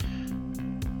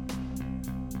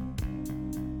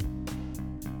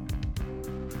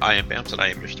I am Bams, and I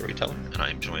am your storyteller, and I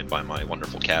am joined by my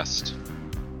wonderful cast.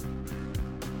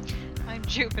 I'm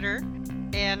Jupiter,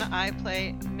 and I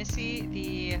play Missy,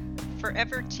 the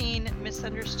forever teen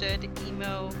misunderstood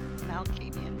emo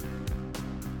Malkavian.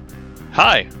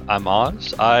 Hi, I'm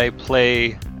Oz. I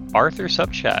play Arthur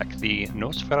Subchak, the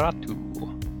Nosferatu.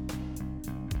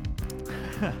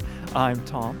 I'm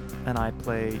Tom, and I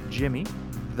play Jimmy,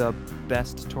 the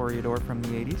best Toreador from the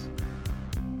 80s.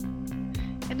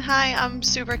 And hi, I'm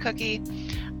Super Cookie.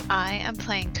 I am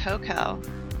playing Coco.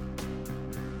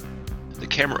 The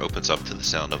camera opens up to the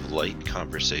sound of light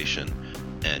conversation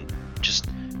and just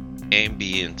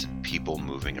ambient people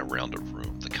moving around a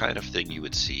room. The kind of thing you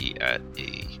would see at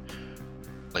a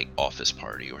office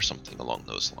party or something along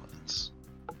those lines.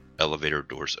 Elevator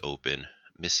doors open.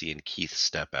 Missy and Keith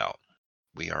step out.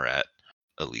 We are at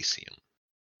Elysium.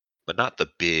 But not the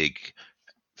big,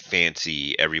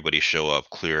 fancy, everybody show up,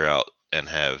 clear out, and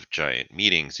have giant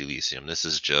meetings Elysium. This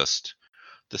is just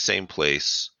the same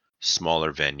place,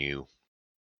 smaller venue,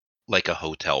 like a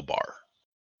hotel bar.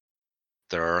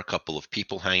 There are a couple of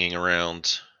people hanging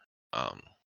around.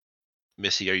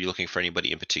 Missy, are you looking for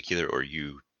anybody in particular, or are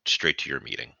you straight to your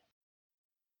meeting?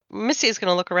 Missy is going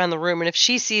to look around the room, and if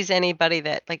she sees anybody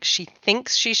that she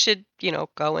thinks she should,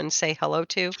 go and say hello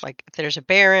to, like if there's a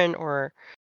Baron or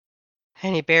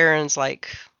any Barons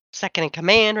second in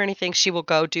command or anything, she will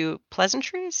go do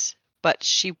pleasantries, but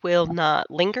she will not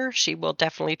linger. She will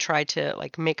definitely try to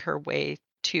make her way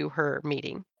to her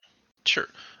meeting. Sure.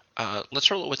 Let's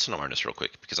roll a wits and awareness real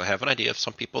quick, because I have an idea of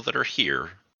some people that are here.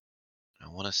 I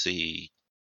want to see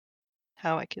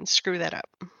how I can screw that up.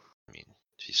 I mean,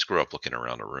 if you screw up looking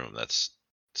around a room, that's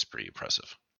pretty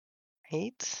impressive.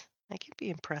 Right? That can be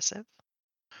impressive.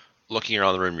 Looking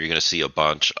around the room, you're going to see a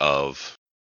bunch of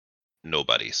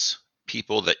nobodies.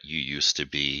 People that you used to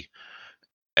be,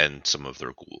 and some of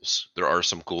their ghouls. There are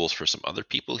some ghouls for some other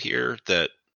people here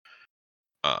that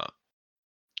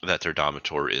their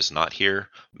Domitor is not here,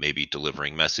 maybe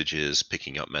delivering messages,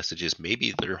 picking up messages.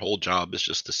 Maybe their whole job is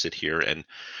just to sit here and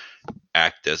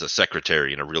act as a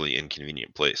secretary in a really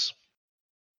inconvenient place.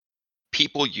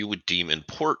 People you would deem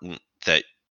important that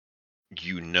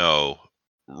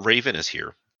Raven is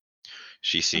here.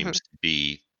 She seems to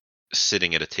be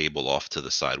sitting at a table off to the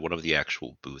side, one of the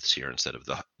actual booths here instead of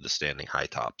the standing high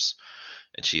tops.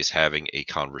 And she is having a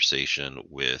conversation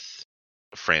with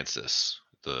Francis,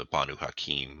 the Banu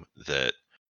Hakim that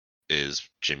is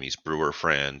Jimmy's brewer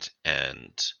friend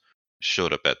and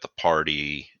showed up at the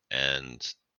party and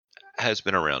has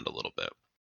been around a little bit.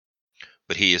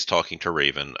 But he is talking to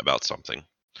Raven about something.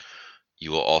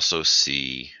 You will also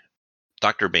see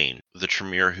Dr. Bain, the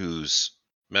Tremere whose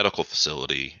medical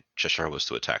facility Cheshire was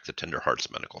to attack, the Tender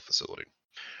Hearts medical facility.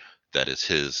 That is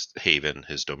his haven,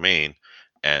 his domain,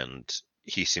 and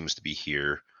he seems to be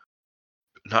here,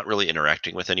 not really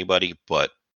interacting with anybody, but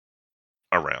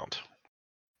around.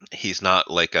 He's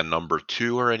not like a number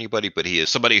 2 or anybody, but he is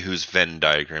somebody whose Venn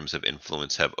diagrams of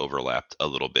influence have overlapped a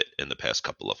little bit in the past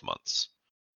couple of months.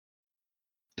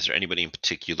 Is there anybody in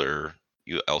particular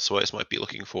you elsewise might be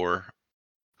looking for?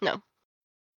 No.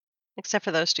 Except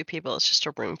for those two people, it's just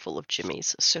a room full of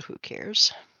Jimmys, so who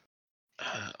cares?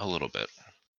 A little bit.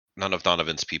 None of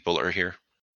Donovan's people are here.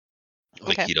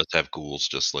 Okay. He does have ghouls,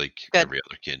 just like every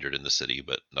other kindred in the city,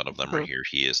 but none of them are here.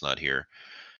 He is not here.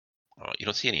 You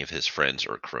don't see any of his friends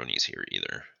or cronies here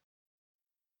either.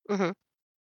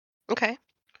 Okay.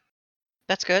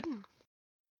 That's good.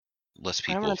 Less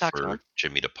people for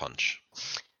Jimmy to punch.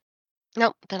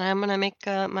 Nope. Then I'm going to make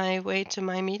my way to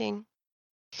my meeting.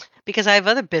 Because I have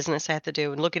other business I have to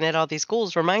do, and looking at all these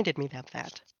ghouls reminded me of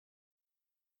that.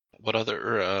 What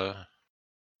other,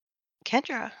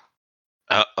 Kendra.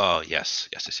 Oh, yes.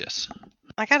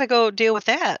 I gotta go deal with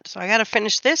that, so I gotta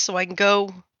finish this so I can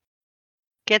go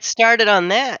get started on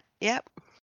that. Yep.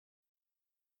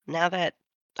 Now that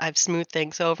I've smoothed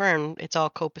things over and it's all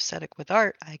copacetic with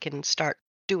art, I can start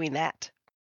doing that.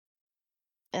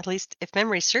 At least, if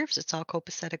memory serves, it's all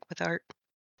copacetic with art.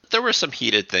 There were some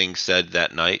heated things said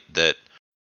that night that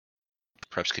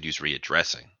perhaps could use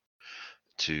readdressing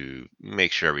to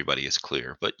make sure everybody is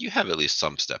clear, but you have at least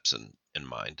some steps in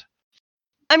mind.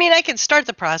 I mean, I can start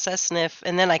the process,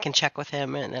 and then I can check with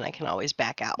him, and then I can always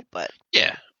back out, but...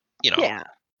 Yeah, Yeah,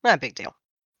 not a big deal.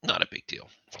 Not a big deal.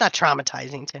 It's not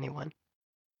traumatizing to anyone.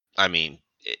 I mean,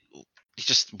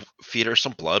 just feed her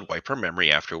some blood, wipe her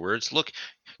memory afterwards. Look,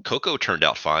 Coco turned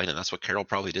out fine, and that's what Carol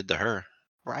probably did to her.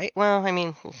 Right? Well, I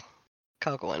mean,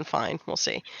 Coco and fine. We'll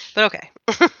see. But okay.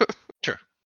 Sure.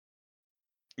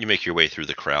 You make your way through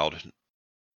the crowd.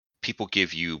 People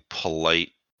give you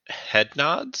polite head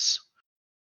nods,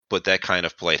 but that kind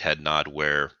of polite head nod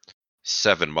where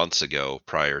 7 months ago,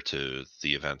 prior to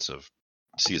the events of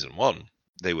season 1,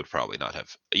 they would probably not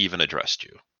have even addressed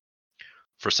you.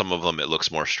 For some of them, it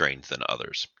looks more strained than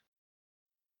others.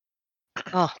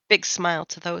 Oh, big smile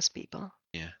to those people.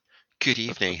 Yeah. Good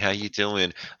evening. How you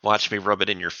doing? Watch me rub it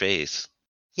in your face.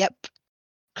 Yep.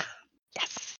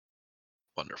 Yes.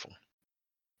 Wonderful.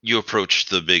 You approach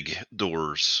the big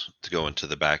doors to go into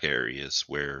the back areas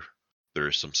where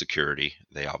there's some security.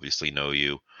 They obviously know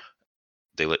you.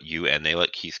 They let you and they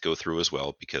let Keith go through as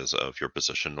well because of your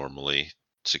position. Normally,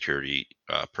 security,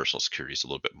 personal security is a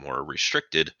little bit more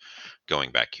restricted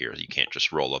going back here. You can't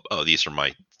just roll up, oh, these are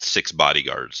my 6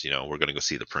 bodyguards. We're going to go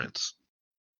see the prince.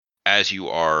 As you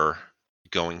are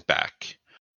going back,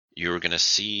 you're going to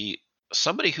see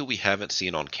somebody who we haven't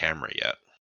seen on camera yet.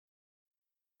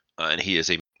 And he is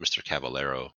a Mr.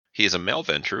 Caballero. He is a male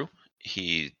Ventru.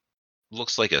 He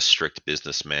looks like a strict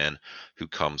businessman who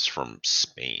comes from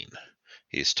Spain.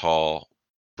 He's tall,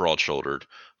 broad-shouldered,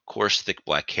 coarse, thick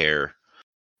black hair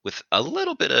with a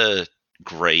little bit of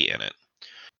gray in it.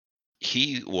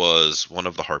 He was one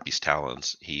of the Harpy's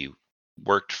Talons. He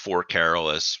worked for Carol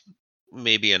as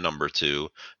maybe a number 2,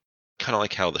 kind of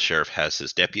like how the sheriff has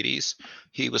his deputies.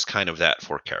 He was kind of that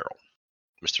for Carol.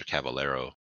 Mr.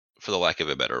 Caballero, for the lack of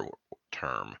a better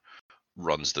term,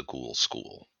 runs the ghoul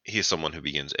school. He is someone who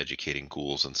begins educating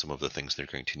ghouls on some of the things they're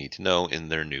going to need to know in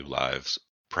their new lives,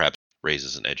 perhaps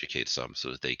raises and educates some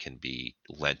so that they can be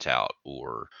lent out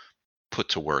or put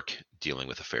to work dealing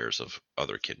with affairs of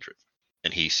other kindred.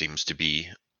 And he seems to be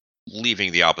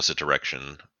leaving the opposite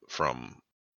direction from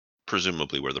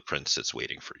presumably where the prince sits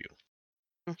waiting for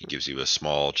you. He gives you a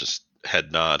small just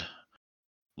head nod,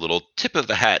 little tip of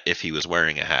the hat if he was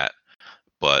wearing a hat,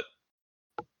 but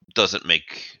doesn't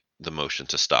make the motion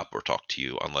to stop or talk to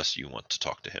you unless you want to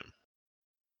talk to him.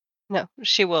 No,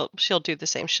 she will. She'll do the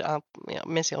same.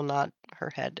 Missy will nod her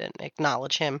head and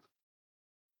acknowledge him.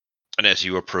 And as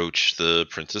you approach the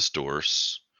prince's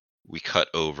doors, we cut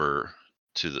over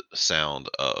to the sound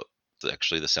of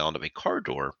the sound of a car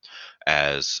door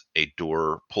as a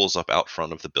door pulls up out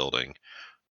front of the building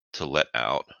to let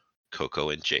out Coco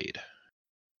and Jade.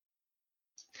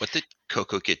 What did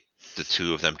Coco get the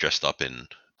 2 of them dressed up in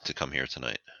to come here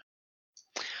tonight?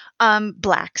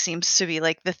 Black seems to be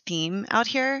like the theme out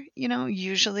here,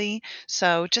 usually.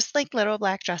 So just like little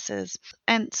black dresses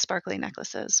and sparkly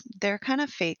necklaces. They're kind of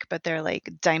fake, but they're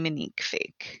like Diamonique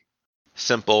fake.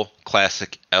 Simple,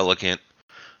 classic, elegant,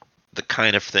 the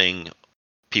kind of thing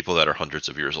people that are hundreds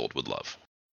of years old would love.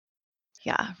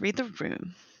 Yeah, read the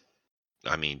room.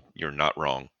 I mean, you're not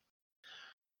wrong.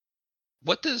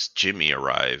 What does Jimmy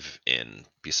arrive in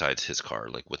besides his car?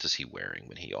 Like, what is he wearing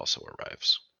when he also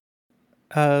arrives?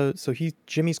 So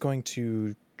Jimmy's going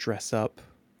to dress up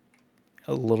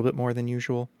a little bit more than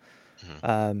usual.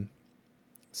 Mhm.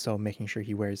 So making sure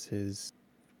he wears his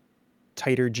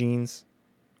tighter jeans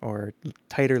or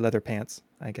tighter leather pants,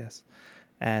 I guess,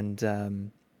 and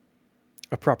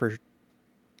a proper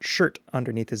shirt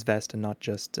underneath his vest and not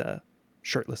just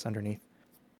shirtless underneath.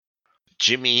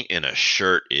 Jimmy in a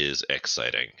shirt is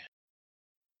exciting.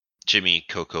 Jimmy,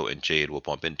 Coco, and Jade will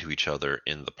bump into each other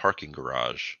in the parking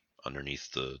garage underneath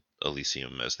the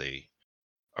Elysium as they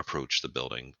approach the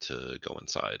building to go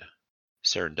inside,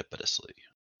 serendipitously.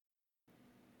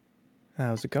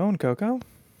 How's it going, Coco?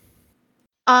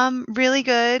 Really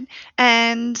good.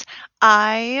 And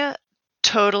I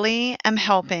totally am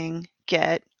helping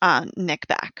get Nick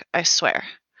back. I swear.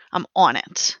 I'm on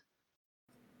it.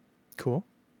 Cool.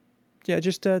 Yeah,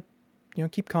 just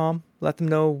keep calm. Let them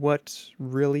know what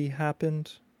really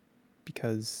happened,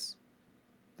 because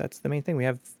that's the main thing. We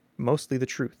have mostly the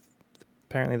truth.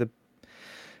 Apparently, the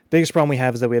biggest problem we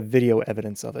have is that we have video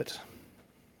evidence of it.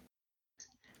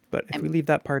 But if we leave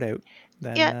that part out,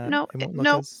 then it won't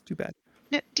look as too bad.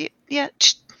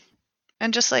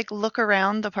 And just like look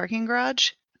around the parking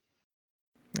garage.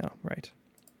 Oh, right.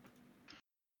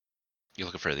 You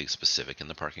looking for anything specific in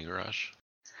the parking garage?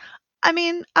 I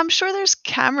mean, I'm sure there's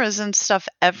cameras and stuff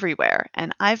everywhere,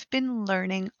 and I've been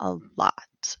learning a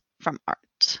lot from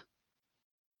Art.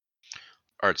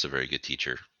 Art's a very good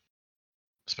teacher,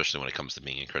 especially when it comes to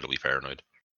being incredibly paranoid.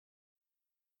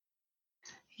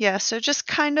 Yeah, so just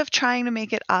kind of trying to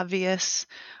make it obvious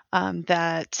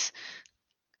that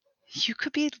you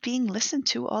could be being listened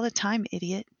to all the time,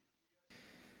 idiot.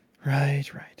 Right.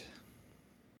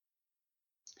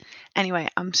 Anyway,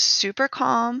 I'm super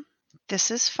calm. This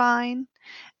is fine.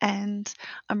 And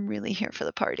I'm really here for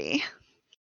the party.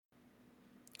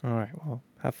 All right, well,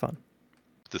 have fun.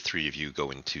 The 3 of you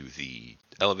go into the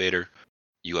elevator.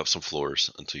 You up some floors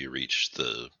until you reach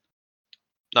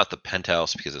not the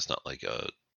penthouse, because it's not like a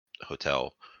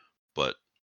hotel, but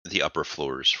the upper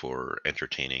floors for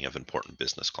entertaining of important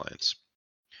business clients.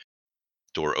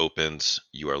 Door opens,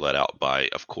 you are let out by,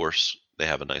 of course, they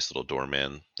have a nice little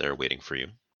doorman there waiting for you,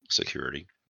 security.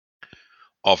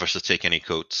 Offers to take any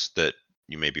coats that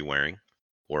you may be wearing,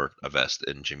 or a vest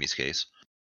in Jimmy's case,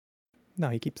 No,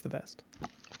 he keeps the vest.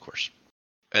 of course.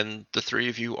 And the three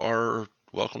of you are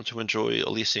welcome to enjoy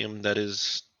Elysium that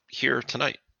is here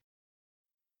tonight.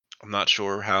 I'm not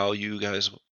sure how you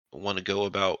guys want to go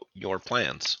about your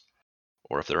plans,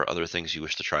 or if there are other things you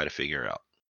wish to try to figure out.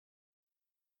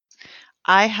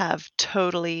 I have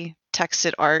totally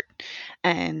texted Art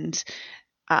and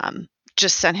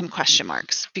just sent him question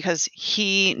marks because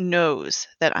he knows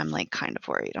that I'm like kind of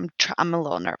worried. I'm a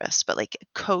little nervous, but like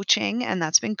coaching, and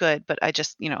that's been good. But I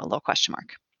just, a little question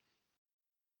mark.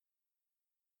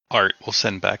 Art will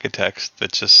send back a text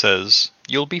that just says,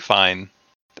 "You'll be fine!"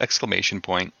 Exclamation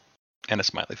point and a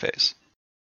smiley face.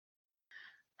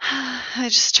 I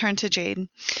just turned to Jade.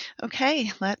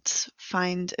 Okay, let's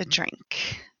find a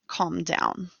drink. Calm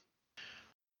down.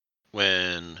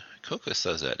 When Coco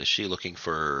says that, is she looking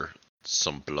for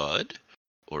some blood?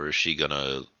 Or is she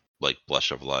gonna, like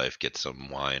Blush of Life, get some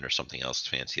wine or something else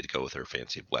fancy to go with her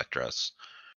fancy black dress?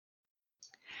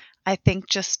 I think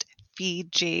just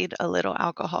feed Jade a little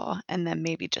alcohol and then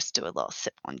maybe just do a little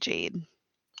sip on Jade.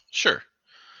 Sure.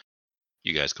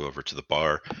 You guys go over to the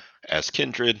bar as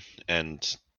kindred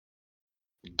and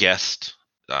guest.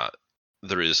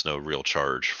 There is no real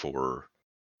charge for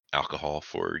alcohol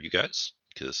for you guys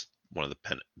because one of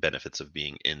the benefits of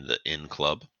being in the inn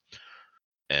club.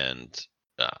 And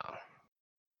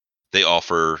they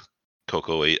offer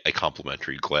Coco a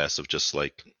complimentary glass of just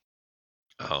like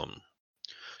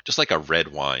a red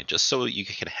wine, just so you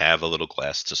can have a little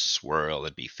glass to swirl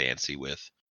and be fancy with.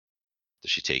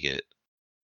 Does she take it?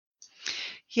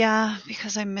 Yeah,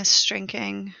 because I miss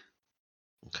drinking.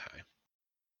 Okay.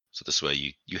 So this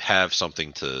way you have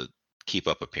something to keep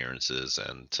up appearances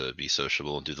and to be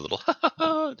sociable and do the little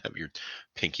have your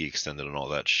pinky extended and all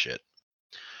that shit.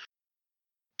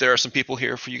 There are some people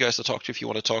here for you guys to talk to if you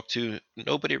want to talk to.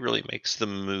 Nobody really makes the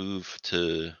move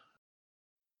to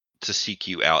seek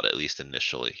you out, at least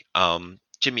initially.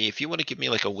 Jimmy, if you want to give me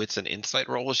like a wits and insight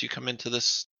roll as you come into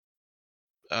this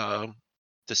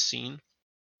scene.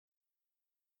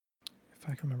 If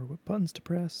I can remember what buttons to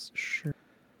press, sure.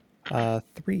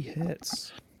 3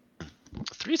 hits.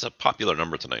 3 is a popular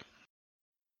number tonight.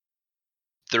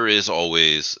 There is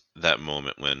always that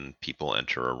moment when people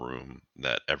enter a room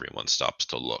that everyone stops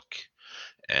to look.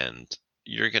 And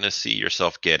you're going to see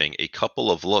yourself getting a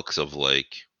couple of looks of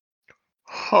like,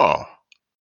 huh.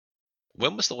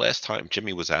 When was the last time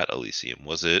Jimmy was at Elysium?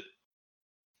 Was it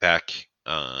back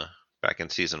in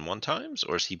season 1 times,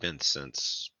 or has he been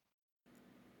since?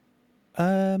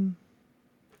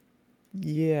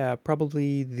 Yeah,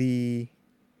 probably the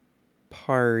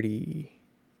party.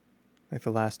 Like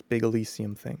the last big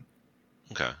Elysium thing.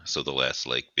 Okay, so the last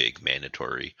like big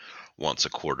mandatory once a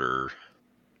quarter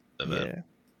event. Yeah.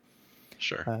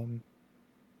 Sure.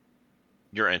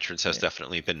 Your entrance has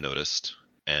definitely been noticed,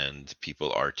 and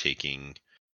people are taking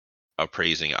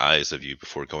appraising eyes of you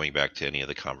before going back to any of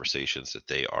the conversations that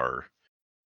they are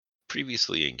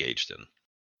previously engaged in.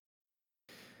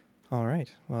 All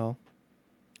right. Well,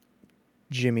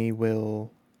 Jimmy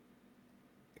will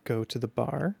go to the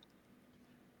bar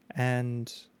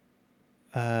and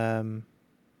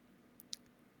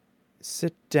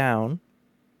sit down,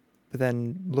 but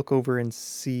then look over and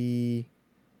see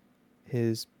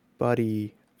his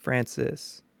buddy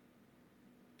Francis.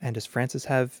 And does Francis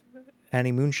have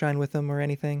any moonshine with him or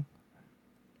anything?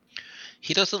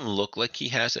 He doesn't look like he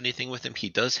has anything with him. He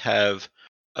does have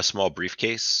a small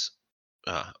briefcase,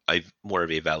 more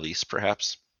of a valise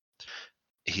perhaps.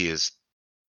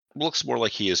 Looks more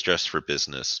like he is dressed for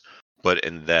business, but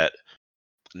in that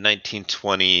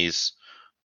 1920s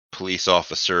police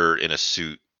officer in a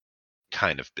suit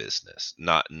kind of business,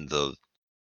 not in the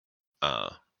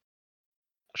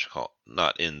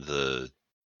not in the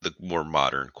more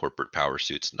modern corporate power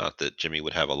suits. Not that Jimmy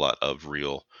would have a lot of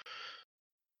real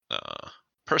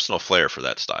personal flair for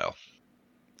that style.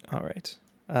 All right.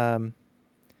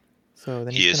 So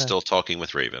then he is still talking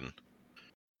with Raven.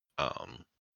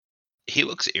 He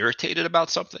looks irritated about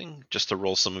something, just to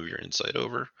roll some of your insight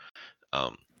over.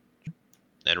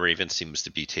 And Raven seems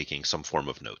to be taking some form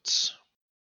of notes.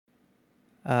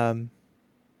 All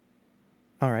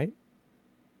right.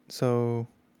 So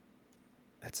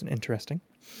that's interesting.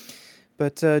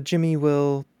 But Jimmy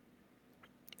will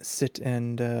sit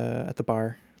and at the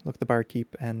bar, look at the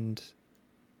barkeep, and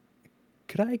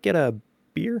could I get a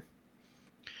beer?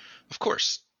 Of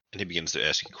course. And he begins to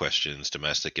ask you questions,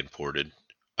 domestic, imported.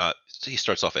 So he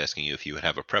starts off asking you if you would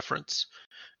have a preference,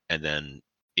 and then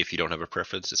if you don't have a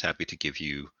preference, is happy to give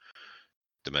you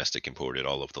domestic, imported,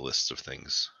 all of the lists of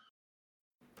things.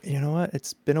 You know what?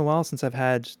 It's been a while since I've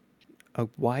had a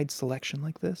wide selection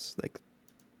like this. Like,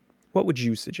 what would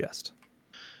you suggest?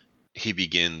 He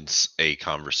begins a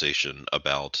conversation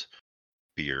about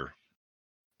beer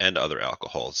and other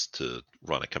alcohols to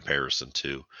run a comparison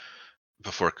to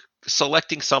before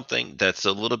selecting something that's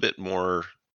a little bit more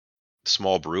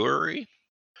small brewery.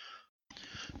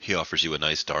 He offers you a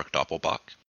nice dark Doppelbock.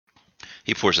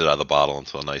 He pours it out of the bottle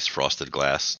into a nice frosted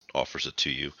glass, offers it to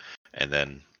you, and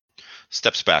then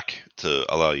steps back to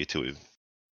allow you to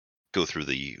go through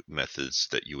the methods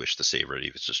that you wish to savor it.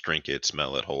 If it's just drink it,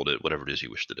 smell it, hold it, whatever it is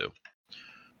you wish to do.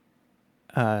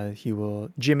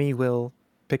 Jimmy will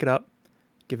pick it up,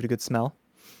 give it a good smell.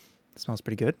 It smells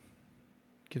pretty good.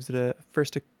 Gives it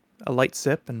a light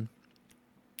sip and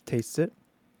tastes it.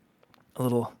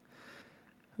 Oh,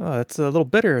 it's a little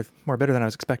bitter, more bitter than I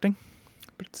was expecting,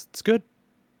 but it's good.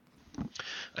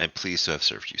 I am pleased to have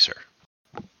served you, sir.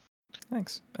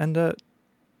 Thanks. And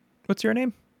what's your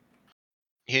name?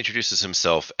 He introduces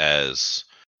himself as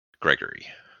Gregory.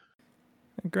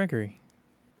 Gregory.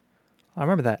 I'll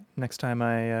remember that next time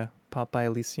I pop by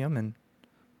Elysium and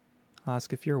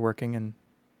ask if you're working, and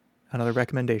another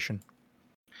recommendation.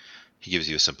 He gives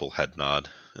you a simple head nod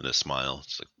and a smile.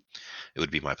 It's like, it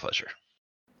would be my pleasure.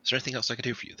 Is there anything else I could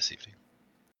do for you this evening?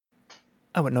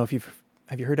 I wouldn't know if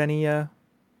have you heard any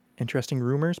interesting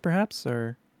rumors, perhaps,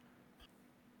 or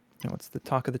what's the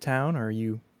talk of the town, or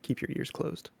you keep your ears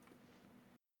closed?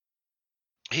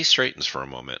 He straightens for a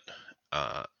moment.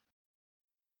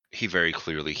 He very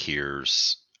clearly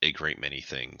hears a great many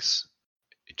things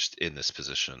just in this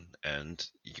position, and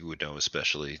you would know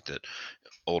especially that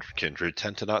older kindred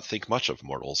tend to not think much of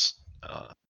mortals,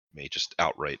 may just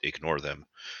outright ignore them.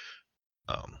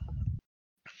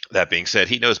 That being said,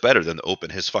 he knows better than to open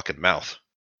his fucking mouth,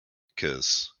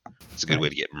 because it's a good way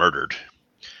to get murdered.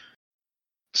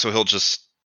 So he'll just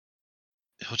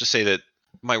say that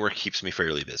my work keeps me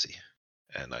fairly busy,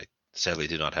 and I sadly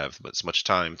do not have as much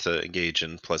time to engage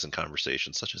in pleasant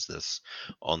conversations such as this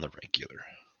on the regular.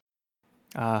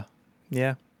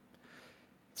 Yeah.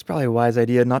 It's probably a wise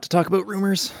idea not to talk about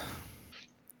rumors.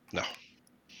 No.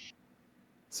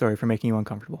 Sorry for making you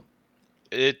uncomfortable.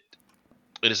 It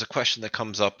is a question that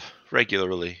comes up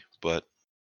regularly, but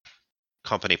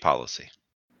company policy.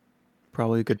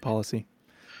 Probably a good policy.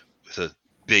 With a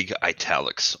big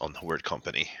italics on the word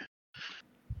company.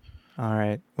 All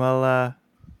right. Well,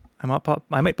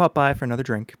 I might pop by for another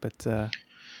drink, but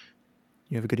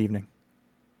you have a good evening.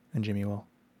 And Jimmy will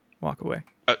walk away.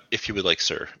 If you would like,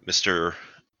 sir, Mr.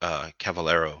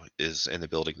 Cavallero is in the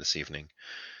building this evening,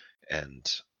 and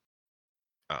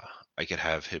I could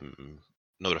have him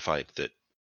notified that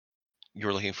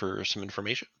you're looking for some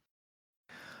information.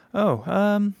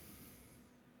 Oh,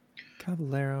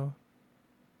 Cavallero.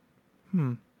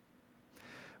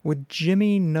 Would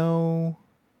Jimmy know?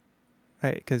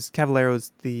 Right, because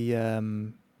Cavallero's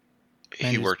the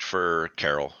He worked for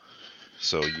Carol,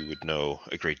 so you would know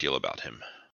a great deal about him.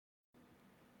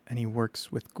 And he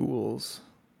works with ghouls.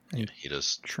 And he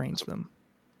does trains them.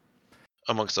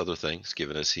 Amongst other things,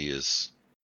 given as he has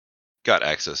got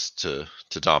access to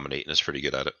dominate and is pretty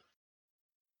good at it.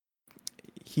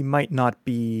 He might not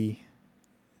be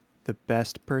the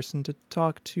best person to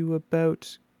talk to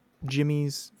about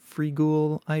Jimmy's free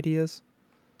ghoul ideas.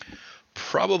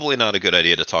 Probably not a good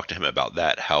idea to talk to him about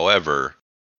that. However,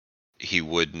 he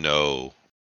would know,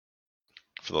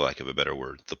 for the lack of a better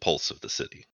word, the pulse of the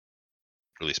city.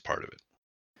 Or at least part of it.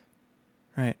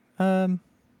 Right.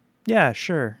 Yeah,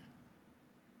 sure.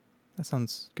 That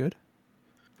sounds good.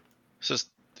 This is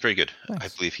very good. Thanks. I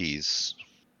believe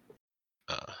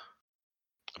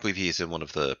he's in one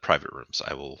of the private rooms.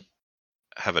 I will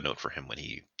have a note for him when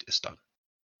he is done.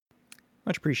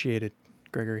 Much appreciated,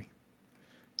 Gregory.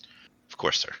 Of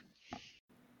course, sir.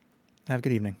 Have a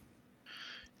good evening.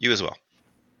 You as well.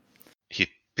 He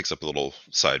picks up a little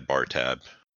sidebar tab,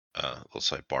 little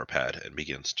sidebar pad, and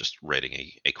begins just writing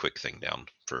a quick thing down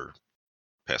for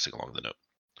passing along the note.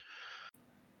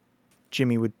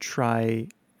 Jimmy would try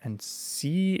and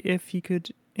see if he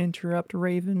could interrupt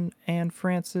Raven and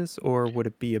Francis, or would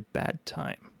it be a bad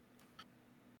time?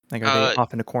 Like, are they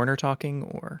off in a corner talking,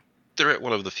 or? They're at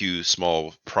one of the few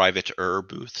small private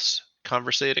booths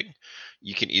conversating.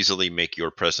 You can easily make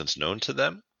your presence known to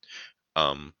them.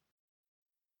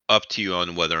 Up to you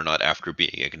on whether or not, after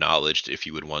being acknowledged, if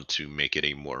you would want to make it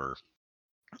a more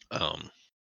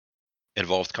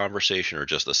involved conversation, or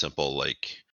just a simple,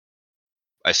 like,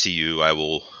 I see you, I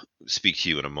will speak to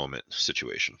you in a moment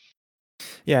situation.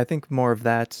 Yeah, I think more of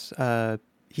that.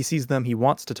 He sees them, he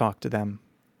wants to talk to them,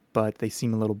 but they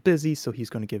seem a little busy, so he's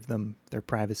going to give them their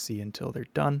privacy until they're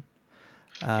done.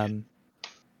 Um,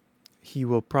 he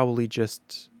will probably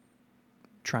just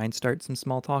try and start some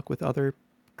small talk with other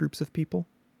groups of people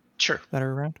Sure, that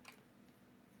are around.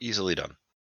 easily done.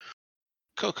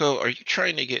 Coco, are you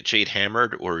trying to get Jade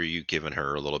hammered, or are you giving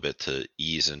her a little bit to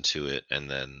ease into it and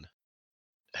then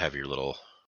have your little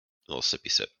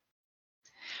sippy sip?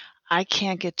 I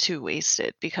can't get too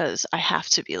wasted because I have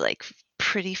to be like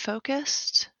pretty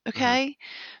focused. Hmm. Okay.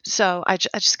 So I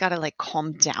just got to like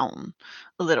calm down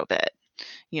a little bit,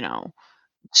 you know,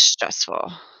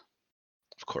 stressful.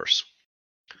 Of course.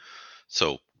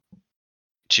 So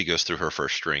she goes through her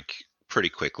first drink pretty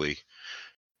quickly,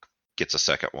 gets a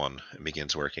second one, and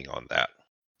begins working on that.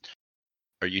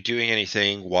 Are you doing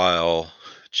anything while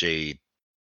Jade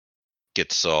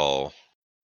gets all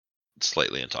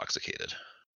slightly intoxicated?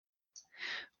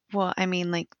 Well, I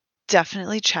mean, like,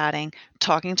 definitely chatting,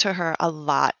 talking to her a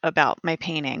lot about my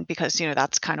painting because,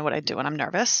 that's kind of what I do when I'm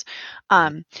nervous.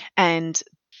 Mhm. And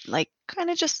like kind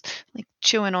of just like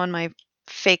chewing on my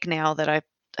fake nail that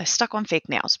I stuck on fake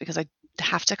nails because I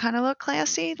have to kind of look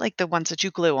classy, like the ones that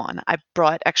you glue on. I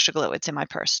brought extra glue. It's in my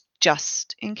purse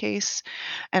just in case.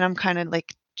 And I'm kind of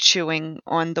like chewing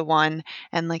on the one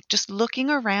and like just looking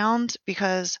around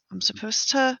because I'm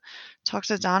supposed to talk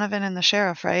to Donovan and the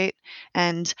sheriff, right?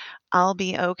 And I'll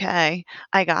be okay.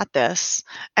 I got this!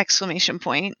 Exclamation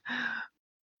point.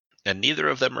 And neither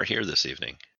of them are here this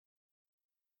evening.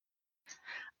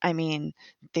 I mean,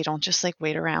 they don't just like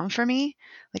wait around for me.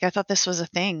 Like I thought this was a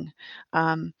thing.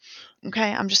 Um,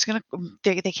 okay, I'm just gonna.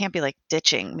 They can't be like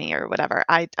ditching me or whatever.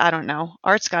 I don't know.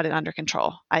 Art's got it under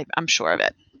control. I'm sure of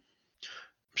it.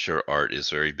 I'm sure Art is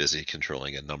very busy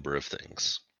controlling a number of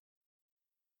things.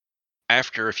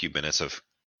 After a few minutes of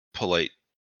polite,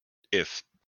 if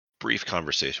brief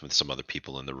conversation with some other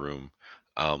people in the room,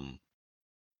 um,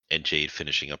 and Jade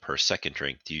finishing up her second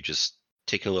drink, do you just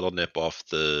take a little nip off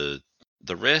the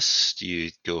wrist? Do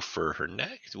you go for her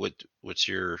neck? What's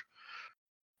your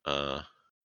uh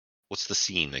what's the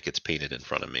scene that gets painted in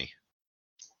front of me?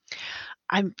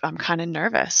 I'm kind of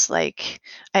nervous. Like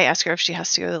I ask her if she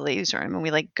has to go to the ladies' room, and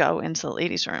we like go into the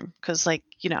ladies' room because like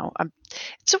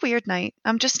it's a weird night.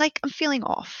 I'm just like I'm feeling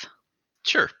off.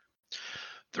 Sure.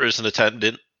 There is an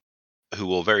attendant who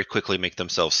will very quickly make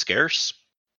themselves scarce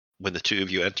when the two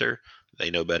of you enter. They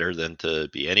know better than to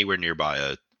be anywhere nearby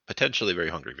a potentially very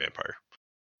hungry vampire.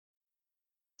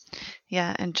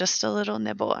 Yeah, and just a little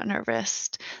nibble on her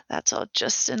wrist. That's all,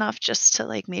 just enough just to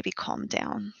like maybe calm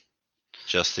down.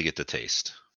 Just to get the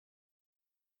taste.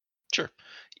 Sure.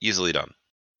 Easily done.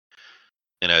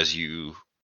 And as you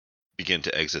begin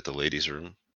to exit the ladies'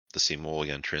 room, the scene will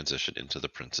again transition into the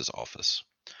prince's office.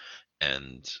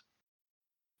 And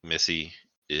Missy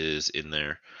is in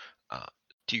there.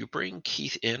 Do you bring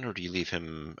Keith in or do you leave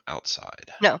him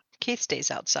outside? No, Keith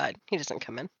stays outside. He doesn't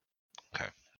come in. Okay.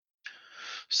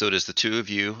 So it is the two of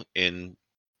you in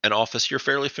an office you're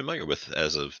fairly familiar with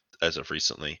as of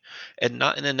recently, and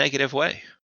not in a negative way.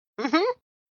 Hmm.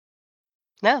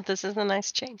 No, this is a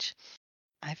nice change.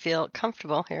 I feel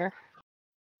comfortable here.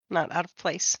 Not out of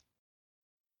place.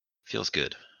 Feels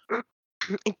good.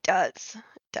 It does.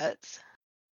 It does.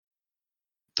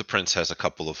 The prince has a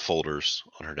couple of folders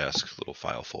on her desk, little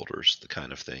file folders, the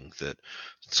kind of thing that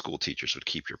school teachers would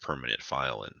keep your permanent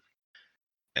file in.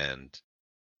 And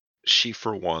she,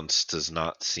 for once, does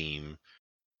not seem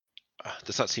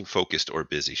focused or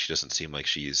busy. She doesn't seem like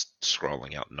she's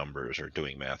scrawling out numbers or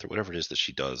doing math or whatever it is that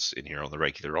she does in here on the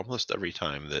regular almost every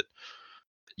time that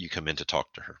you come in to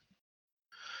talk to her.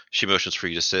 She motions for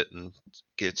you to sit and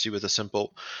gets you with a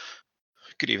simple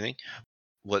good evening.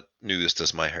 What news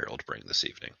does my herald bring this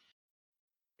evening?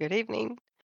 Good evening.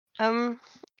 Um,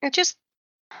 I just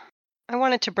I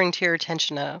wanted to bring to your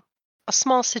attention a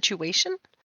small situation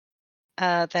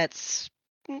that's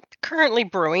currently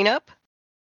brewing up.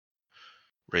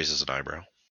 Raises an eyebrow.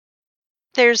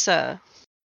 There's a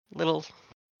little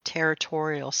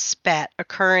territorial spat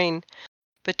occurring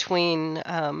between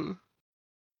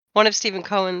one of Stephen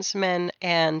Cohen's men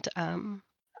and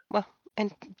well,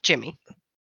 and Jimmy.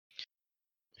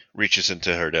 Reaches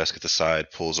into her desk at the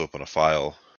side, pulls open a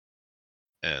file,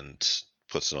 and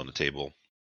puts it on the table.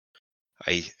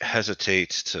 I hesitate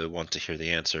to want to hear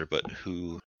the answer, but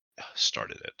who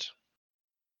started it?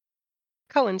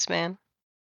 Cohen's man.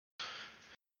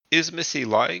 Is Missy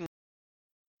lying?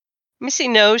 Missy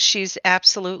knows she's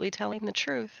absolutely telling the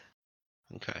truth.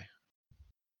 Okay.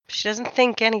 She doesn't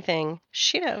think anything.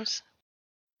 She knows.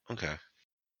 Okay.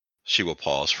 She will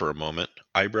pause for a moment,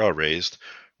 eyebrow raised,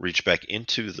 reach back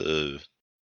into the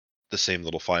the same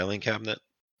little filing cabinet,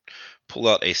 pull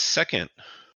out a second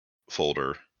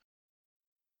folder,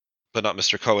 but not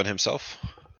Mr. Cohen himself.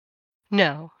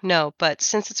 No, no, but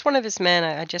since it's one of his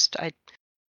men,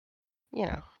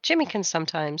 Jimmy can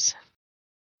sometimes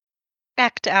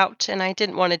act out, and I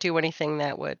didn't want to do anything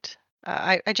that would.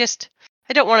 I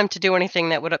don't want him to do anything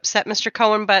that would upset Mr.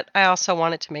 Cohen, but I also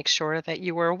wanted to make sure that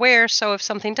you were aware. So if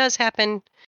something does happen,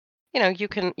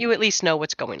 you at least know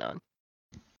what's going on.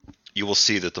 You will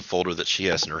see that the folder that she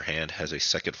has in her hand has a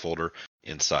second folder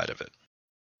inside of it.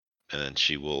 And then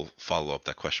she will follow up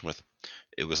that question with,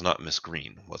 "It was not Miss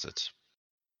Green, was it?"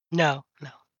 No,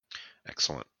 no.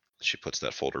 Excellent. She puts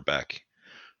that folder back.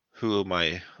 Who am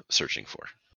I searching for?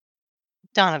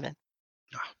 Donovan.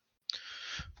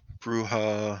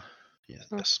 Bruja. Yes,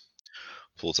 Hmm. yes.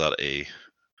 Pulls out a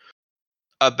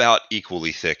about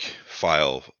equally thick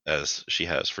file as she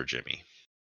has for Jimmy.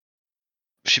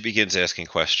 She begins asking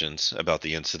questions about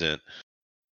the incident.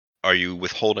 Are you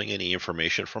withholding any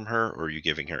information from her, or are you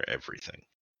giving her everything?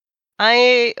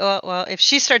 Well, if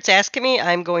she starts asking me,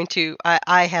 I'm going to.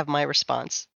 I have my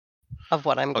response of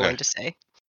what I'm Okay. going to say.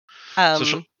 So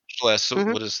she'll ask, so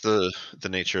Mhm. what is the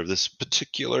nature of this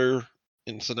particular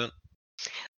incident?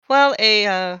 Well,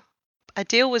 a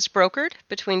deal was brokered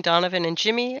between Donovan and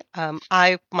Jimmy.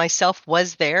 I myself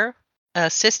was there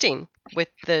assisting with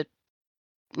the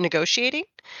negotiating,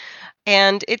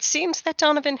 and it seems that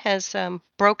Donovan has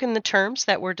broken the terms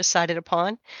that were decided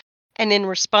upon. And in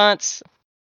response,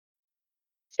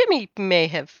 Jimmy may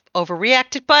have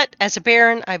overreacted, but as a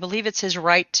Baron, I believe it's his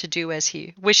right to do as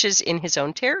he wishes in his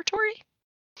own territory.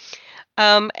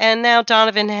 And now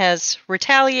Donovan has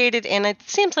retaliated, and it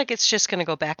seems like it's just going to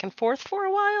go back and forth for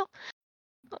a while.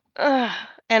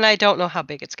 And I don't know how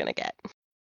big it's going to get.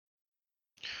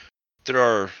 There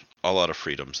are a lot of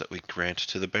freedoms that we grant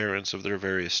to the barons of their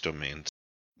various domains.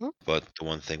 Hmm? But the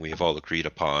one thing we have all agreed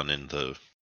upon in the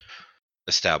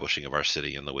establishing of our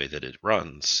city and the way that it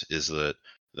runs is that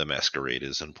the masquerade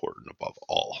is important above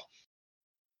all.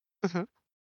 Mhm.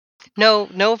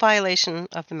 No violation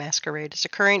of the masquerade is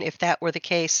occurring. If that were the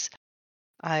case,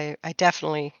 I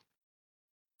definitely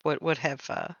would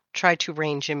have tried to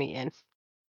rein Jimmy in.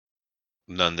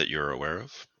 None that you're aware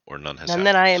of, or none has None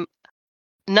that I happened.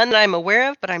 am none that I'm aware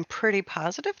of, but I'm pretty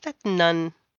positive that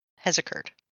none has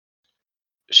occurred.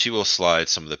 She will slide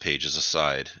some of the pages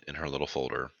aside in her little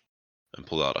folder and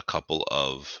pull out a couple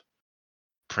of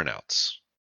printouts.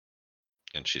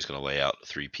 And she's going to lay out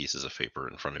 3 pieces of paper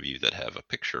in front of you that have a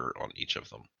picture on each of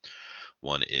them.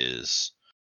 One is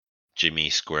Jimmy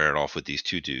squaring off with these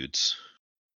 2 dudes.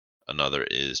 Another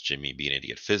is Jimmy beginning to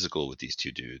get physical with these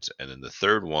 2 dudes. And then the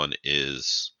third one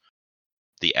is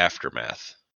the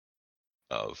aftermath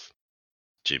of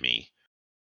Jimmy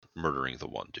murdering the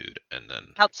one dude. And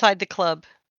then Outside the club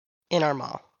in our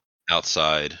mall.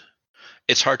 outside,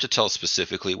 it's hard to tell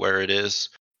specifically where it is.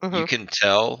 You Hmm. can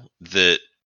tell that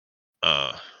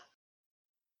uh,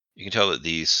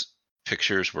 these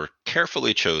pictures were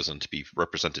carefully chosen to be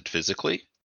represented physically,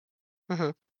 Hmm.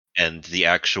 and the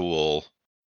actual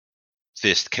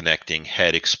fist connecting,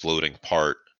 head exploding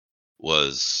part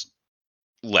was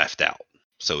left out.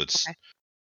 So it's Okay.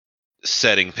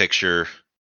 setting picture,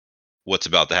 what's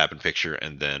about to happen picture,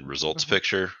 and then results Hmm.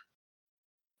 picture.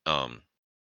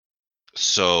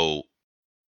 So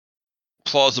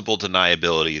plausible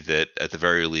deniability that at the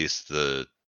very least the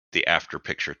after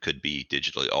picture could be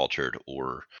digitally altered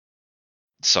or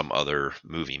some other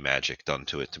movie magic done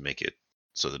to it to make it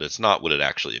so that it's not what it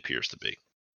actually appears to be.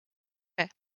 Okay.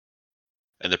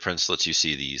 And the prince lets you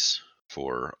see these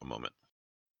for a moment.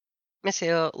 Missy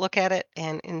will look at it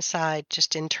and inside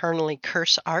just internally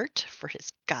curse Art for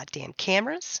his goddamn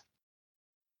cameras.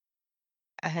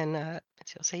 And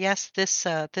he'll say, yes, this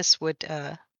would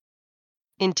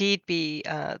indeed be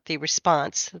the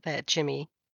response that Jimmy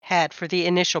had for the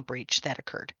initial breach that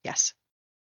occurred. Yes.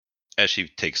 As she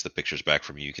takes the pictures back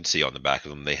from you, you can see on the back of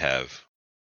them they have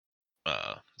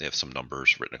some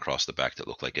numbers written across the back that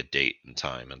look like a date and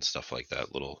time and stuff like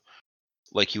that. Little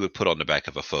like you would put on the back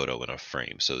of a photo in a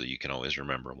frame so that you can always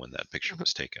remember when that picture Mhm.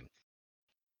 was taken.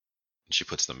 And she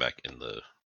puts them back in the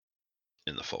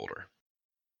folder.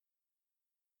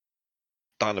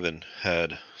 Donovan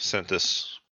had sent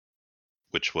this,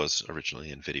 which was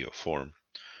originally in video form,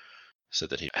 said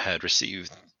that he had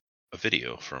received a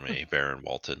video from a Baron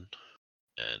Walton,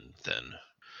 and then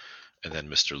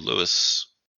Mr. Lewis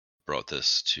brought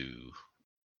this to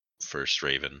First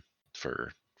Raven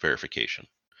for verification,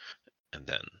 and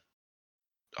then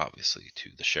obviously to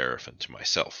the sheriff and to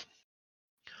myself,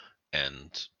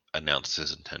 and announced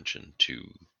his intention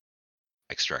to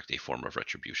extract a form of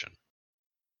retribution.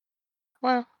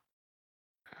 Well,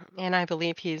 And I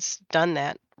believe he's done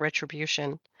that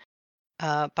retribution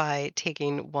by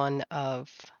taking one of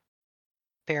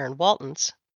Baron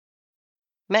Walton's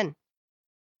men.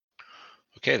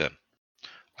 Okay, then.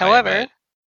 I However, imagine.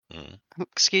 Mm.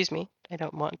 excuse me, I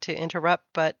don't want to interrupt,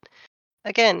 but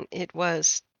again, it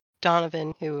was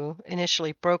Donovan who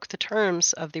initially broke the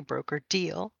terms of the broker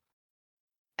deal,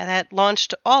 and that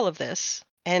launched all of this.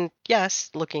 And yes,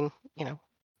 looking,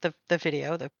 the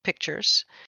video, the pictures,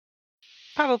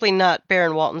 probably not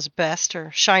Baron Walton's best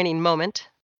or shining moment,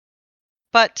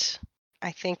 but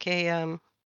I think a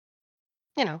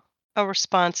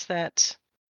response that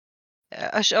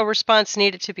a response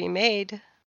needed to be made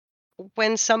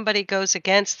when somebody goes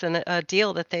against a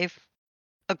deal that they've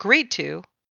agreed to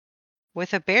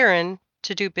with a baron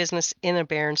to do business in a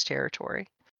baron's territory.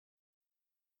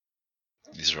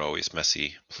 These are always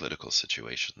messy political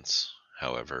situations.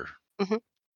 However, Mhm.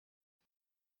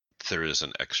 there is there's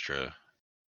an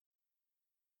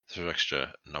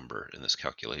extra number in this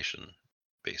calculation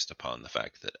based upon the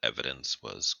fact that evidence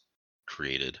was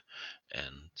created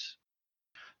and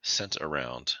sent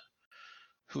around.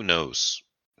 Who knows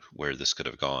where this could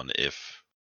have gone if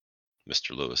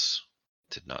Mr. Lewis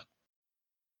did not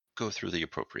go through the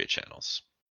appropriate channels.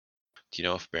 Do you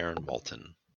know if Baron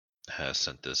Walton has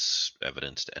sent this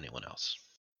evidence to anyone else?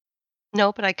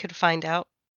 No, but I could find out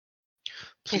if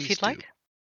Please you'd do. like.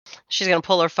 She's going to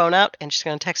pull her phone out and she's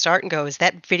going to text Art and go, "Is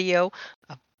that video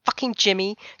of fucking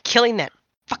Jimmy killing that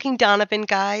fucking Donovan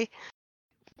guy,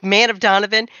 man of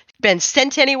Donovan, been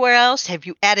sent anywhere else? Have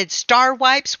you added star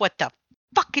wipes? What the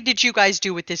fuck did you guys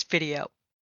do with this video?"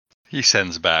 He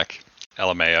sends back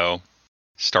LMAO.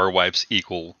 Star wipes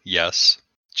equal yes.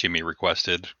 Jimmy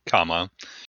requested, comma.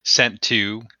 Sent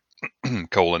to,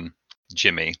 colon,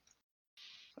 Jimmy.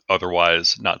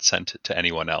 Otherwise not sent to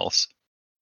anyone else.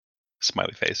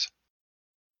 Smiley face.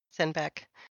 Send back,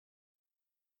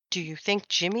 "Do you think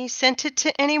Jimmy sent it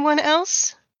to anyone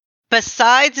else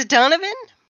besides Donovan?"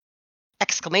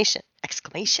 Exclamation,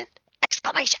 exclamation,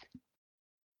 exclamation.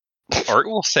 Art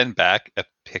will send back a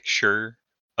picture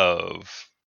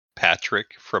of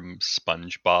Patrick from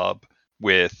SpongeBob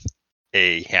with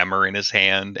a hammer in his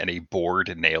hand and a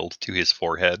board nailed to his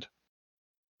forehead.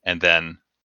 And then,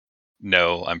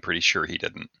 no, I'm pretty sure he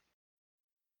didn't.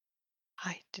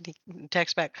 Why did he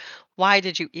text back? "Why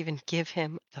did you even give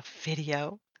him the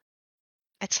video?"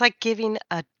 It's like giving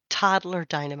a toddler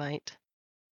dynamite.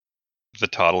 The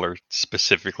toddler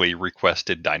specifically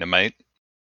requested dynamite.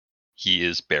 He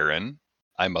is barren.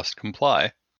 I must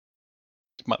comply.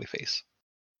 Smiley face.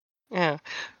 Yeah.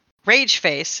 Rage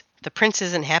face. "The prince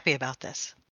isn't happy about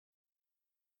this."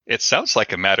 It sounds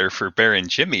like a matter for Baron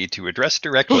Jimmy to address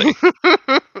directly.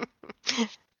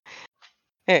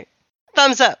 Hey,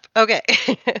 thumbs up. Okay.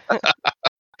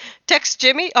 Text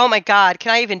Jimmy? Oh my God.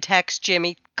 Can I even text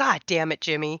Jimmy? God damn it,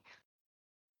 Jimmy.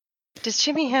 Does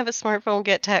Jimmy have a smartphone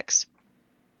get text?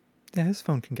 Yeah, his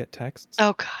phone can get texts.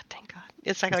 Oh God, thank God.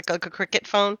 It's like a cricket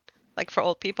phone, like for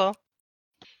old people.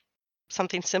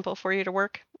 Something simple for you to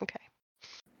work. Okay.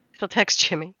 She'll text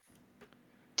Jimmy.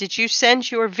 "Did you send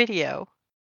your video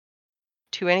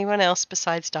to anyone else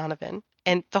besides Donovan?"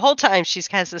 And the whole time she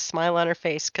has this smile on her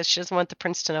face because she doesn't want the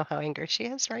prince to know how angry she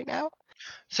is right now.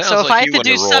 So Sounds if like I have you to want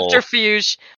to do roll.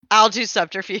 subterfuge, I'll do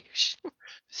subterfuge.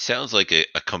 Sounds like a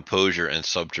composure and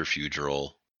subterfuge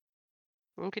roll.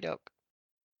 Okie doke.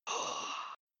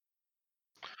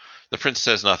 The prince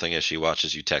says nothing as she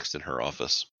watches you text in her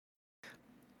office.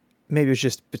 Maybe it was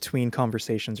just between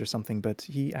conversations or something, but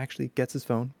he actually gets his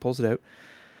phone, pulls it out.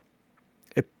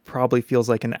 It probably feels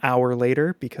like an hour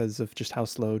later because of just how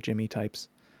slow Jimmy types.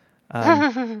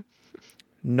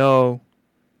 No,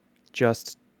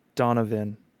 just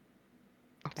Donovan.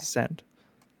 Okay. Send.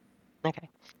 Okay.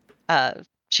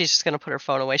 She's just gonna put her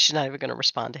phone away. She's not even gonna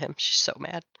respond to him. She's so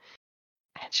mad.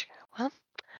 And she goes, "Well,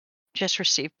 just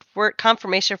received word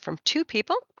confirmation from 2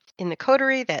 people in the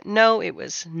coterie that no, it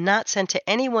was not sent to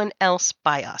anyone else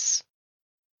by us."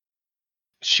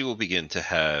 She will begin to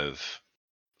have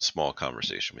small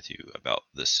conversation with you about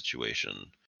this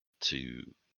situation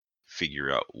to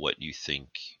figure out what you think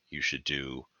you should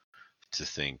do to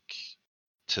think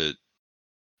to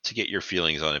get your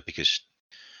feelings on it, because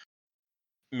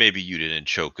maybe you didn't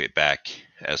choke it back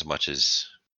as much as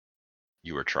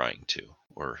you were trying to,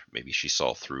 or maybe she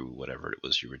saw through whatever it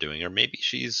was you were doing, or maybe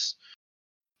she's,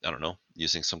 I don't know,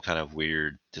 using some kind of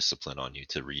weird discipline on you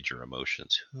to read your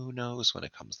emotions. Who knows when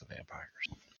it comes to vampires?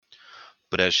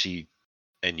 But as she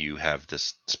and you have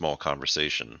this small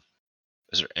conversation,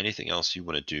 is there anything else you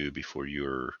want to do before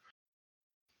you're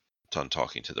done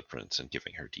talking to the prince and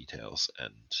giving her details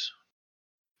and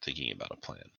thinking about a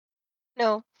plan?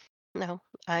 No. No,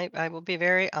 I will be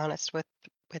very honest with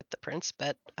the prince,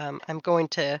 but I'm going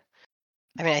to.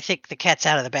 I mean, I think the cat's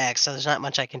out of the bag, so there's not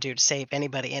much I can do to save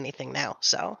anybody anything now.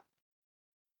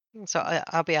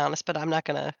 I'll be honest, but I'm not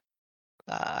gonna.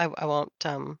 I won't.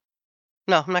 No,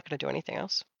 I'm not gonna do anything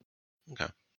else. Okay.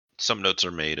 Some notes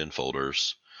are made in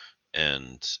folders,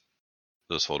 and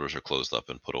those folders are closed up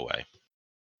and put away.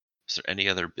 Is there any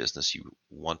other business you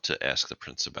want to ask the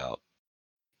prince about?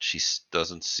 She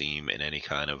doesn't seem in any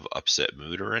kind of upset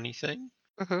mood or anything,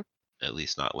 Hmm. at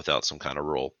least not without some kind of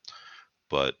role.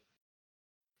 But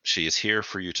she is here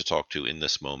for you to talk to in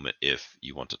this moment if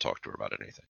you want to talk to her about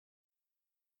anything.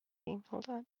 Hold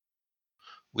on.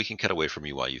 We can cut away from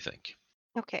you while you think.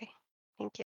 Okay,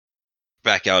 thank you.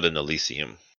 Back out in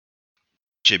Elysium,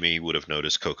 Jimmy would have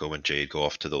noticed Coco and Jade go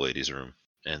off to the ladies' room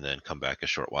and then come back a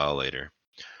short while later.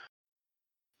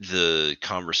 The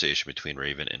conversation between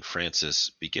Raven and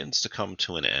Francis begins to come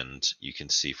to an end. You can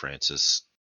see Francis,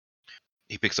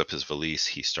 he picks up his valise,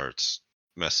 he starts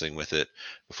messing with it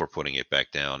before putting it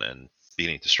back down and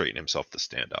beginning to straighten himself to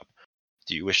stand up.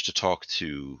 Do you wish to talk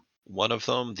to one of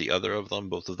them, the other of them,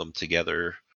 both of them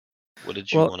together? What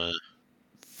did you Well, want to...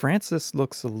 Francis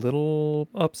looks a little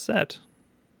upset.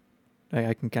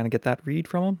 I can kind of get that read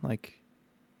from him. Like,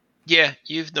 Yeah,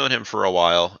 you've known him for a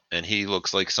while, and he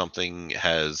looks like something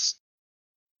has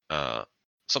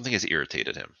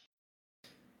irritated him.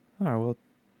 oh well,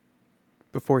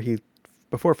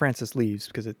 before Francis leaves,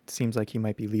 because it seems like he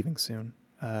might be leaving soon,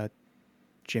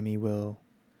 Jimmy will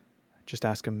just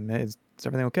ask him, is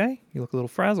everything okay? You look a little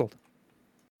frazzled.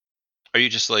 Are you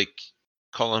just like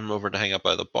calling him over to hang out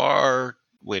by the bar,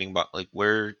 waiting by like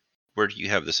where do you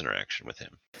have this interaction with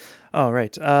him? Oh,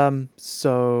 right.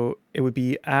 So it would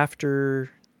be after,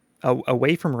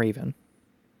 away from Raven,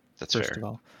 That's first fair.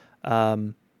 of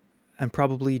all. And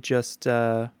probably just,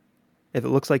 if it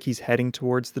looks like he's heading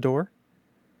towards the door,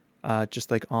 just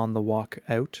like on the walk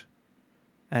out.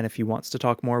 And if he wants to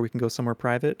talk more, we can go somewhere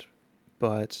private.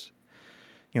 But,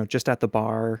 just at the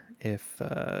bar, if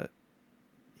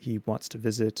he wants to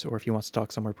visit or if he wants to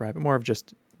talk somewhere private, more of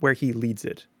just where he leads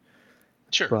it.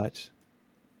 Sure. But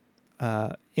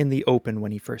in the open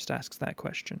when he first asks that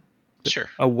question, Sure.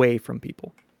 away from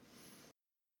people.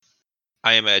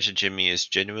 I imagine Jimmy is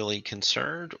genuinely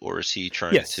concerned, or is he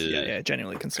trying Yes, to... yeah,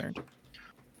 genuinely concerned.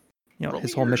 Roll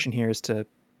His me whole your... mission here is to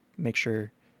make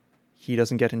sure he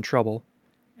doesn't get in trouble,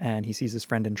 and he sees his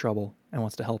friend in trouble and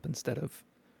wants to help instead of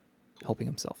helping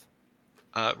himself.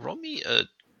 roll me a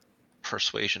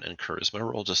persuasion and charisma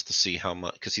roll just to see how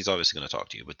much, because he's obviously going to talk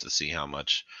to you, but to see how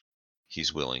much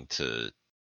he's willing to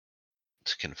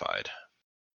confide.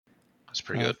 That's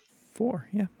pretty good. 4,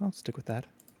 yeah, I'll stick with that.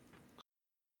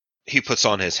 He puts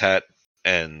on his hat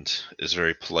and is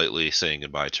very politely saying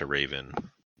goodbye to Raven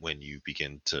when you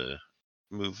begin to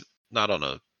move, not on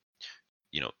a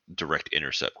direct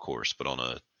intercept course, but on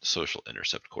a social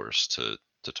intercept course to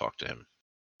talk to him.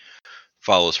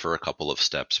 Follows for a couple of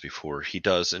steps before he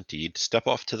does indeed step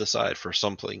off to the side for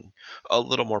something a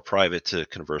little more private to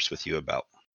converse with you about.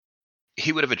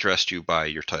 He would have addressed you by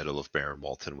your title of Baron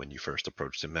Walton when you first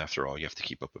approached him. After all, you have to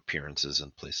keep up appearances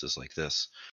in places like this.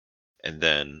 And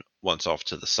then, once off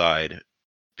to the side,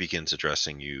 begins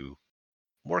addressing you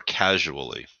more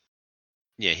casually.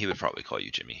 Yeah, he would probably call you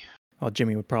Jimmy. Well,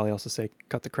 Jimmy would probably also say,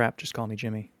 cut the crap, just call me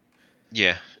Jimmy.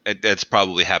 Yeah, that's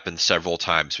probably happened several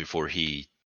times before he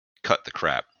cut the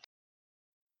crap.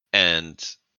 And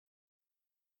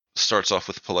starts off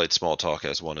with polite small talk,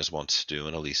 as one is wont to do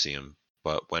in Elysium.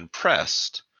 But when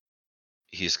pressed,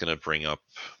 he's going to bring up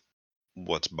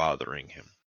what's bothering him.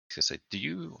 He's going to say, do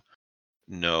you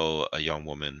know a young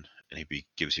woman? And he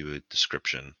gives you a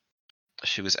description.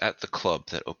 She was at the club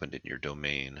that opened in your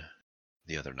domain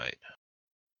the other night.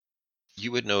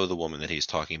 You would know the woman that he's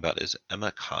talking about is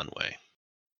Emma Conway.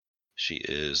 She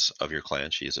is of your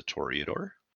clan. She is a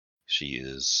Toreador. She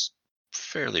is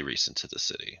fairly recent to the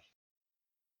city.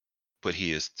 But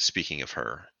he is speaking of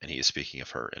her, and he is speaking of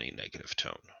her in a negative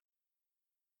tone.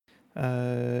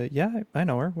 Yeah, I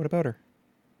know her. What about her?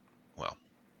 Well,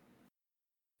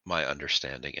 my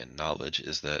understanding and knowledge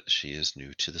is that she is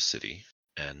new to the city,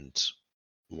 and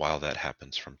while that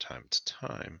happens from time to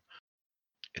time,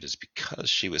 it is because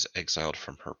she was exiled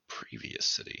from her previous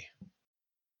city.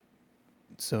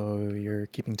 So you're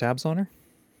keeping tabs on her?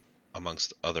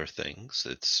 Amongst other things,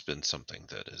 it's been something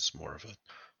that is more of a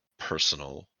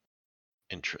personal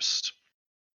interest.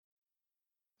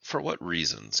 For what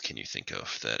reasons can you think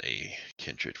of that a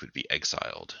kindred would be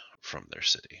exiled from their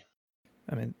city?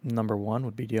 I mean, number one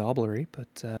would be diablerie,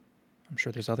 but I'm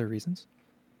sure there's other reasons.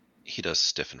 He does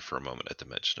stiffen for a moment at the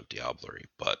mention of diablerie,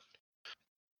 but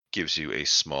gives you a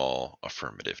small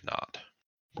affirmative nod.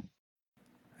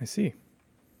 I see.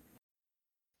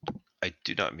 I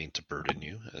do not mean to burden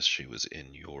you, as she was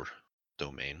in your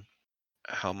domain.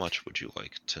 How much would you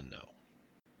like to know?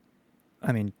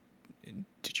 I mean,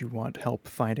 did you want help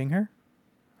finding her?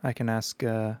 I can ask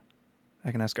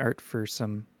Art for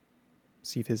some,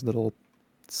 see if his little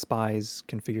spies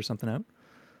can figure something out.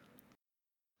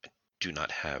 Do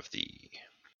not have the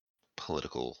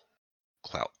political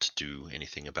clout to do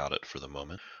anything about it for the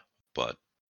moment, but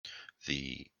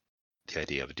the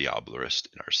idea of a Diablerist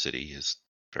in our city is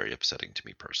very upsetting to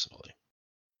me personally.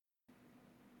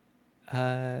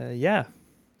 Yeah,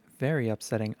 very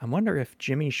upsetting. I wonder if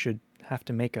Jimmy should have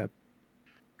to make a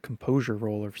composure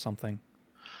roll or something.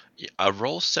 Yeah, a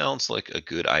roll sounds like a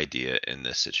good idea in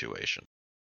this situation.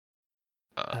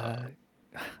 I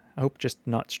hope just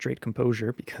not straight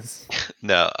composure because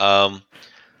No.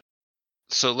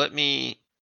 So let me.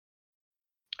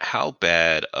 How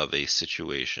bad of a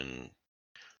situation?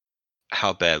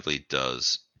 How badly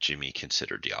does Jimmy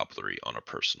consider diablerie on a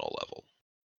personal level?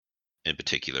 In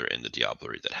particular, in the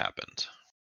diablerie that happened.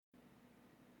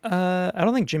 I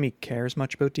don't think Jimmy cares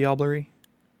much about diablerie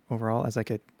overall as like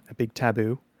a big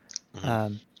taboo.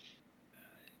 Mhm.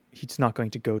 He's not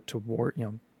going to go to war,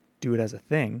 do it as a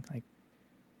thing.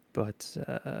 But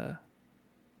I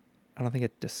don't think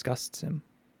it disgusts him.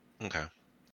 Okay.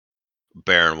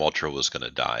 Baron Walter was going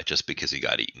to die. Just because he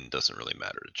got eaten doesn't really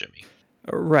matter to Jimmy.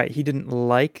 Right. He didn't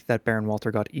like that Baron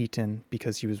Walter got eaten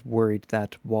because he was worried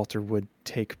that Walter would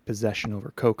take possession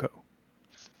over Coco.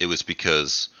 It was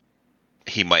because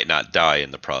he might not die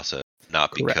in the process,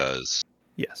 not Correct. because.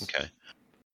 Yes. Okay.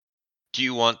 Do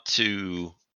you want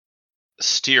to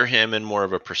steer him in more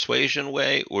of a persuasion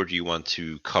way, or do you want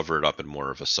to cover it up in more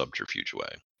of a subterfuge way?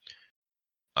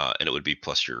 And it would be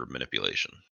plus your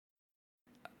manipulation.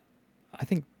 I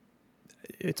think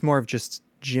it's more of just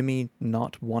Jimmy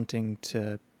not wanting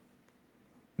to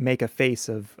make a face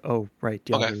of, oh, right,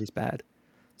 Okay. Diablerie is bad.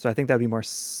 So I think that would be more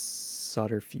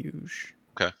subterfuge.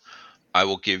 Okay. I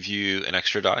will give you an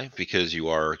extra die because you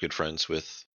are good friends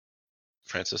with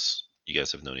Francis. You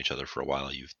guys have known each other for a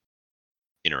while. You've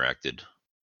interacted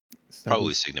So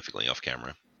probably significantly off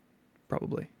camera.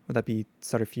 Probably. Would that be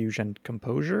subterfuge and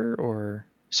composure or?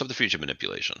 Subterfuge and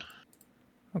manipulation.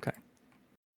 Okay.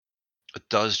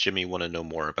 Does Jimmy want to know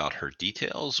more about her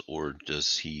details, or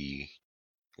does he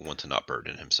want to not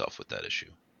burden himself with that issue?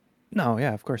 No,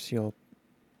 yeah, of course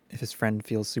if his friend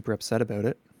feels super upset about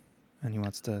it and he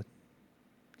wants to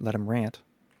let him rant.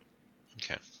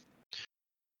 Okay.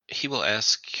 He will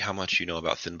ask how much you know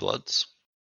about Thin Bloods,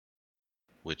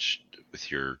 which, with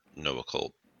your no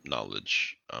occult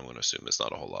knowledge, I'm going to assume is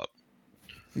not a whole lot.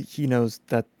 He knows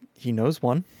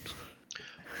one.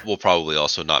 We'll probably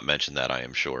also not mention that, I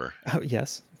am sure. Oh,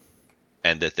 yes.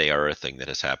 And that they are a thing that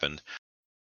has happened.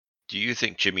 Do you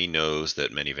think Jimmy knows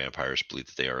that many vampires believe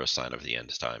that they are a sign of the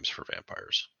end times for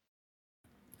vampires?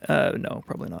 No,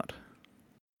 probably not.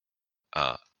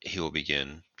 He will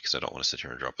begin, because I don't want to sit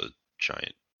here and drop a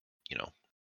giant,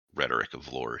 rhetoric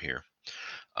of lore here.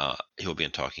 He will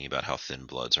begin talking about how Thin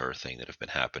Bloods are a thing that have been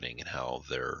happening and how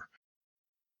they're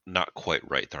not quite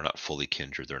right. They're not fully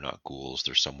kindred. They're not ghouls.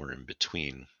 They're somewhere in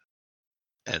between.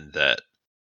 And that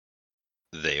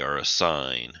they are a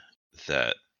sign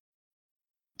that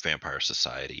vampire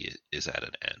society is at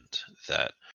an end.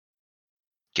 That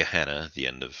Gehenna, the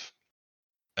end of,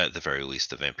 at the very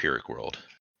least, the vampiric world,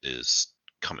 is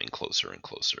coming closer and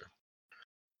closer.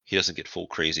 He doesn't get full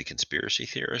crazy conspiracy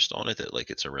theorist on it that like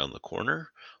it's around the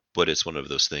corner, but it's one of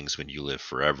those things when you live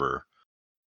forever,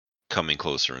 coming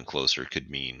closer and closer could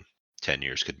mean 10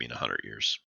 years, could mean 100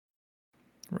 years.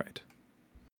 Right.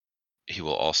 He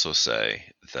will also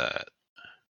say that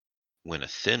when a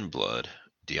thin blood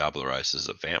diablerizes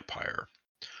a vampire,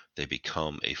 they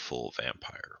become a full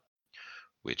vampire,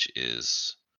 which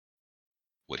is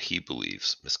what he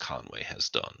believes Miss Conway has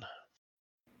done.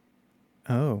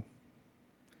 Oh.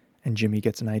 And Jimmy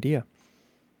gets an idea.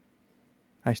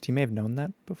 Actually, he may have known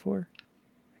that before.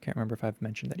 I can't remember if I've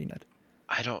mentioned that he did.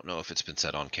 I don't know if it's been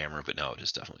said on camera, but no, it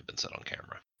has definitely been said on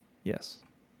camera. Yes.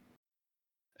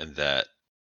 And that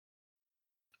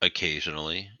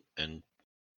occasionally, the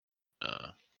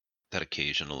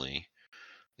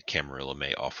Camarilla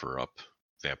may offer up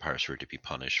vampires who are to be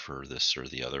punished for this or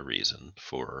the other reason,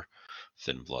 for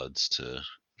Thin Bloods to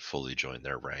fully join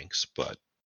their ranks, but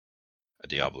a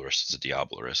Diablerist is a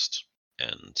Diablerist,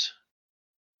 and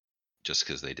just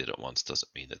because they did it once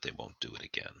doesn't mean that they won't do it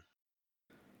again.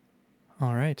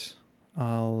 All right.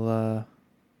 I'll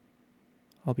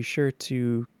be sure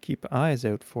to keep eyes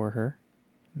out for her.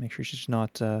 Make sure she's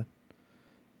not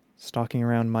stalking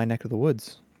around my neck of the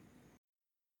woods.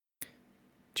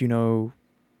 Do you know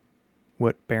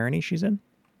what barony she's in?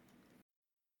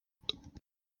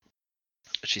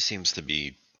 She seems to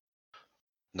be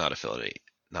not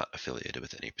affiliated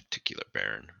with any particular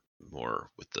baron, more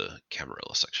with the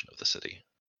Camarilla section of the city,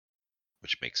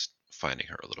 which makes finding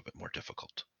her a little bit more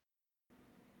difficult.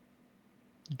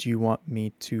 Do you want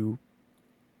me to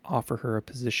offer her a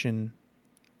position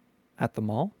at the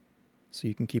mall so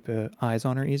you can keep eyes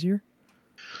on her easier?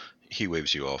 He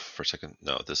waves you off for a second.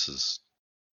 No, this is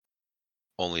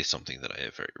only something that I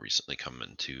have very recently come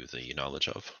into the knowledge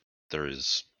of. There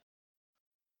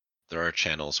are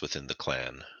channels within the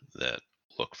clan that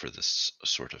look for this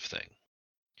sort of thing,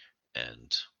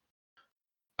 and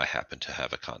I happen to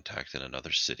have a contact in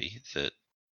another city that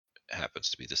happens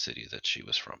to be the city that she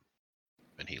was from,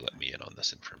 and he let me in on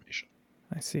this information.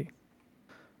 I see.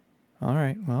 All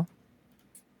right, well,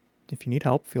 if you need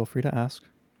help, feel free to ask.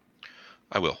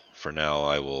 I will. For now,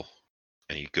 I will.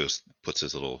 And he puts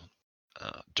his little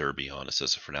derby on and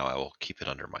says, "For now, I will keep it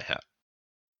under my hat."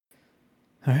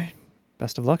 All right,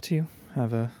 best of luck to you.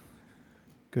 Have a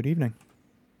good evening.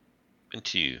 And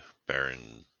to you,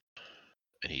 Baron.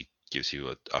 And he gives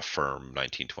you a firm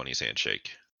 1920s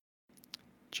handshake.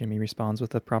 Jimmy responds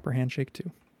with a proper handshake, too.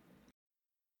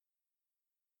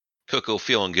 Coco,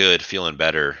 feeling good, feeling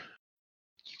better.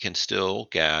 You can still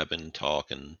gab and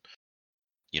talk and,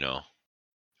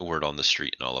 word on the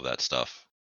street and all of that stuff.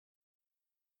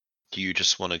 Do you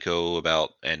just want to go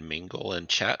about and mingle and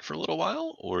chat for a little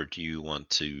while? Or do you want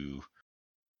to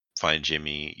find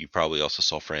Jimmy? You probably also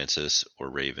saw Francis or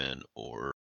Raven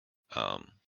or, I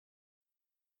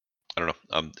don't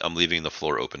know. I'm leaving the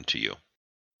floor open to you.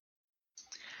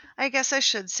 I guess I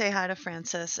should say hi to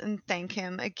Francis and thank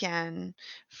him again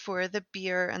for the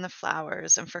beer and the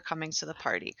flowers and for coming to the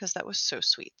party because that was so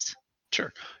sweet.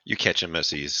 Sure. You catch him as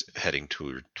he's heading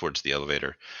towards the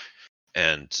elevator.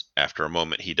 And after a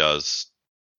moment, he does,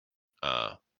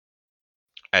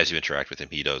 as you interact with him,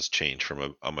 he does change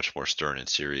from a much more stern and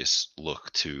serious look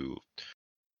to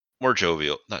more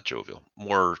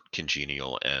more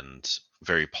congenial and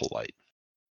very polite.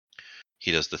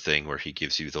 He does the thing where he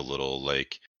gives you the little,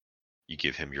 like, you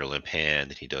give him your limp hand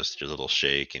and he does your little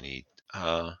shake, and he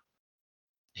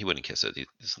wouldn't kiss it.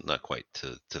 He's not quite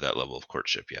to that level of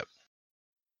courtship yet.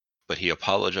 But he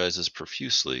apologizes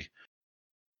profusely.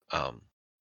 I'm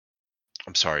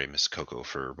sorry, Miss Coco,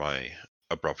 for my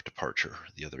abrupt departure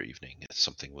the other evening.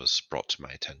 Something was brought to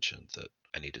my attention that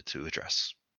I needed to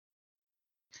address.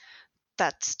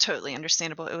 That's totally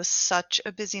understandable. It was such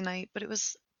a busy night, but it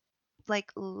was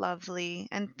like lovely.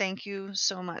 And thank you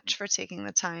so much for taking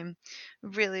the time.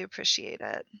 Really appreciate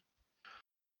it.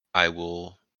 I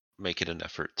will make it an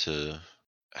effort to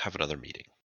have another meeting.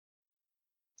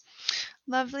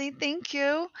 Lovely. Thank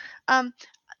you. Um,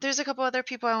 there's a couple other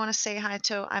people I want to say hi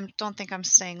to. I don't think I'm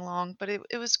staying long, but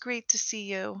it was great to see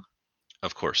you.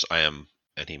 Of course, I am.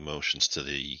 And he motions to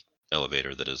the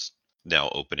elevator that is now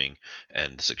opening,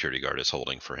 and the security guard is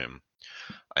holding for him.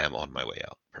 I am on my way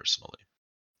out, personally.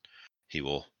 He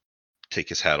will take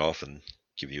his hat off and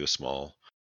give you a small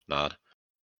nod.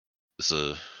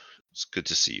 It's good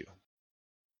to see you.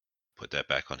 Put that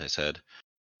back on his head.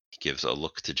 He gives a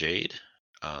look to Jade.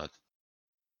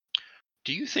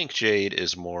 Do you think Jade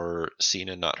is more seen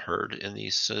and not heard in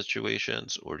these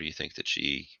situations, or do you think that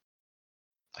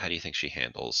how do you think she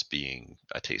handles being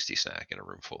a tasty snack in a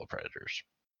room full of predators?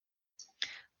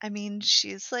 I mean,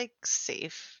 she's like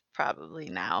safe probably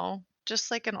now.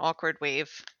 Just like an awkward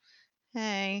wave.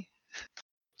 Hey.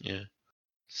 Yeah.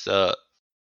 So,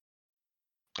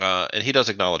 and he does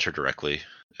acknowledge her directly,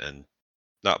 and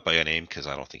not by a name because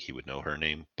I don't think he would know her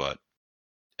name, but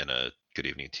in a good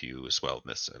evening to you as well,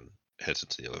 miss, and heads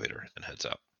into the elevator and heads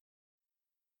out.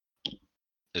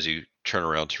 As you turn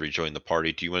around to rejoin the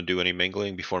party, do you want to do any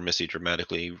mingling before Missy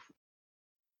dramatically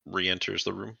re-enters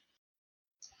the room?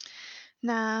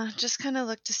 Nah, just kind of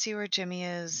look to see where Jimmy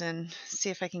is and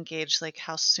see if I can gauge like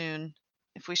how soon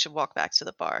if we should walk back to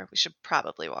the bar. We should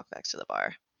probably walk back to the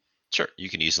bar. Sure, you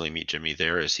can easily meet Jimmy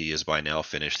there as he has by now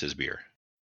finished his beer.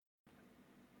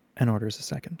 And orders a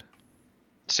second.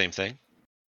 Same thing?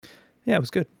 Yeah, it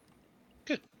was good.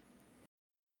 Good.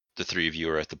 The three of you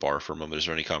are at the bar for a moment. Is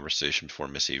there any conversation before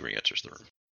Missy re-enters the room?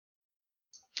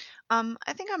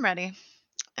 I think I'm ready.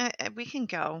 We can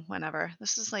go whenever.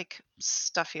 This is like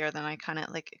stuffier than I kind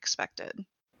of like expected.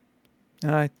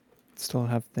 I still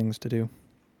have things to do.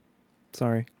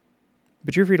 Sorry.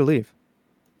 But you're free to leave.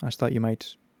 I just thought you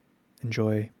might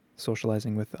enjoy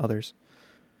socializing with others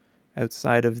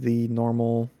outside of the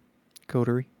normal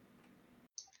coterie.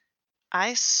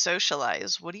 I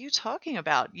socialize. What are you talking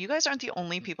about? You guys aren't the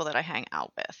only people that I hang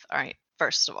out with. All right,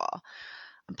 first of all.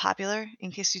 I'm popular,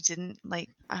 in case you didn't, like,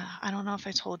 I don't know if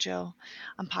I told you,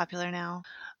 I'm popular now,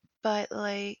 but,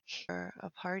 like, for a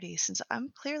party, since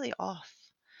I'm clearly off.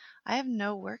 I have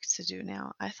no work to do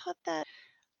now. I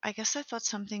guess I thought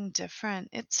something different.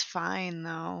 It's fine,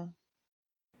 though.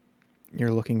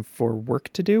 You're looking for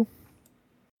work to do?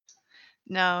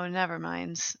 No, never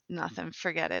mind. Nothing.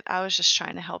 Forget it. I was just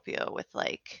trying to help you with,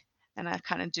 like, and I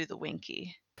kind of do the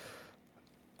winky.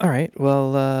 All right.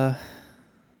 Well,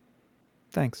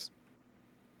 thanks.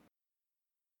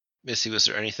 Missy, was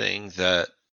there anything that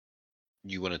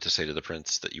you wanted to say to the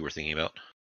prince that you were thinking about?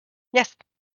 Yes.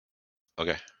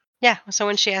 Okay. Yeah. So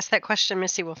when she asks that question,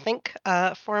 Missy will think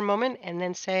for a moment and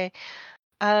then say,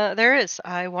 there is.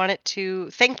 I wanted to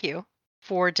thank you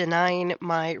for denying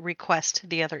my request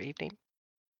the other evening.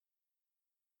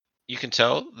 You can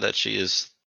tell that she is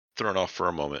thrown off for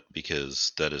a moment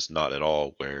because that is not at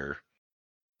all where,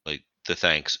 like, the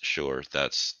thanks, sure,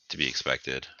 that's to be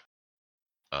expected.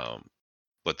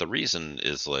 But the reason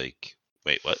is like,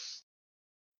 wait, what?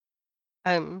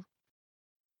 Um,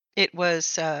 it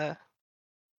was,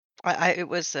 it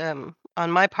was,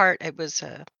 on my part, it was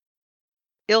a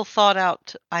ill thought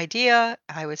out idea.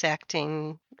 I was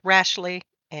acting rashly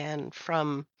and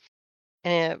from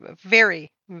a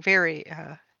very, very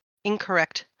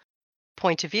incorrect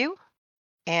point of view.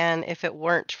 And if it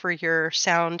weren't for your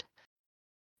sound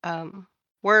um,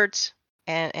 words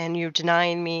and you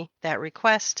denying me that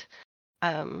request,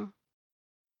 um,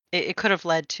 it could have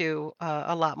led to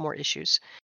a lot more issues.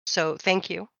 So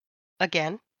thank you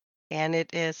again. And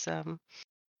it has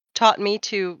taught me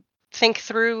to think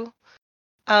through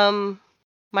um,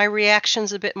 my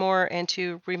reactions a bit more and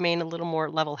to remain a little more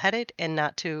level headed and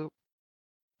not to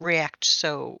react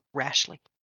so rashly.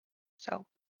 So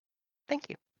thank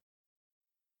you.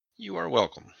 You are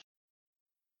welcome.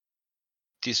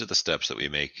 These are the steps that we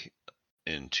make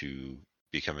into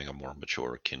becoming a more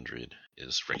mature kindred,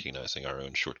 is recognizing our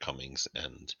own shortcomings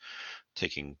and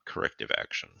taking corrective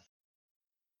action.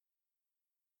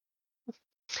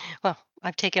 Well,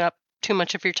 I've taken up too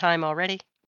much of your time already.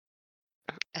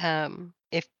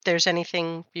 If there's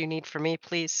anything you need from me,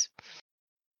 please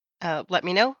let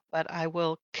me know. But I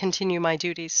will continue my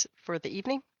duties for the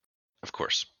evening. Of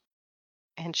course.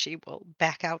 And she will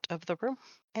back out of the room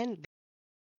and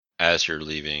As you're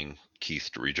leaving,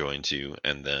 Keith rejoins you,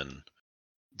 and then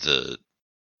the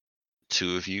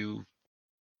two of you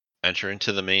enter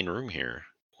into the main room here,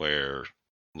 where,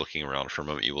 looking around for a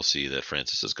moment, you will see that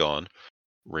Francis is gone.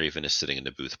 Raven is sitting in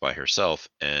the booth by herself,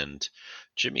 and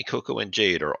Jimmy, Coco, and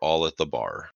Jade are all at the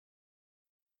bar.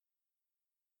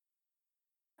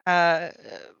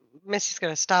 Missy's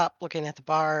going to stop looking at the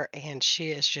bar and she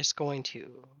is just going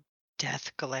to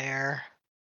death glare.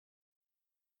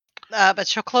 But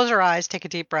she'll close her eyes, take a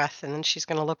deep breath, and then she's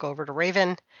going to look over to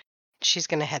Raven. She's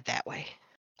going to head that way.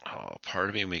 Oh, part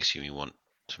of me makes me want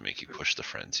to make you push the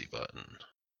frenzy button.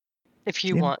 If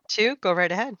you Jim- want to, go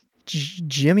right ahead.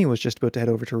 Jimmy was just about to head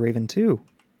over to Raven too.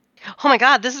 Oh my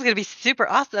god, this is going to be super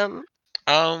awesome.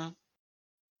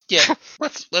 Yeah,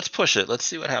 let's push it. Let's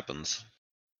see what happens.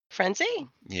 Frenzy?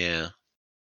 Yeah.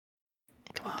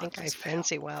 I don't think I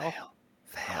frenzy well.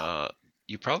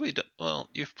 You probably do, well,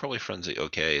 you've probably frenzy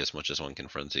okay as much as one can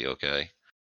frenzy okay.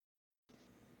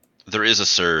 There is a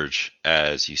surge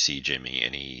as you see Jimmy,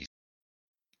 and he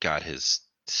got his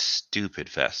stupid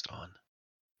vest on,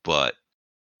 but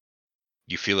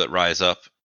you feel it rise up.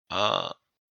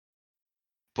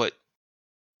 But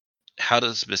how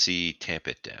does Missy tamp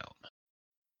it down?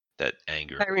 That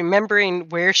anger. By remembering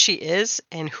where she is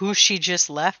and who she just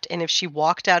left, and if she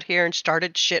walked out here and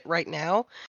started shit right now,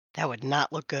 that would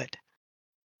not look good.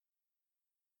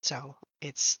 So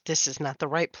this is not the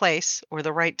right place or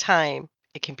the right time.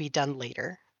 It can be done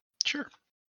later. Sure.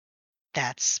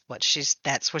 That's what she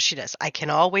does. I can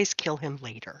always kill him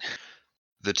later.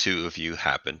 The two of you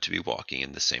happen to be walking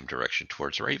in the same direction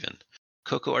towards Raven.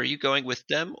 Coco, are you going with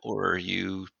them, or are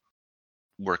you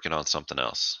working on something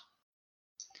else?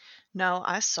 No,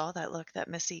 I saw that look that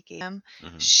Missy gave him.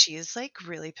 Mm-hmm. She's like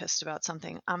really pissed about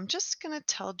something. I'm just gonna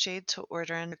tell Jade to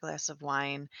order in a glass of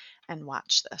wine and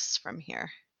watch this from here.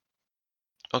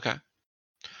 Okay.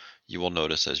 You will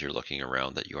notice as you're looking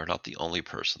around that you are not the only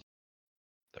person.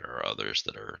 There are others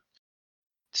that are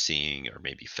seeing or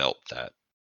maybe felt that.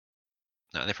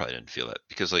 No, they probably didn't feel that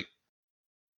because, like,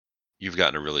 you've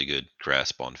gotten a really good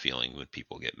grasp on feeling when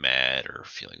people get mad or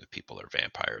feeling when people are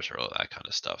vampires or all that kind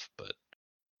of stuff. But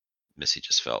Missy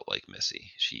just felt like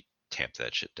Missy. She tamped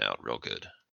that shit down real good.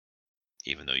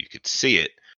 Even though you could see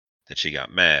it that she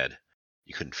got mad,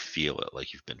 you couldn't feel it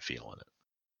like you've been feeling it.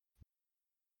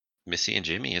 Missy and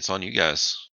Jimmy, it's on you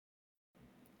guys.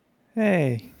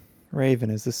 Hey, Raven,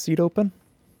 is the seat open?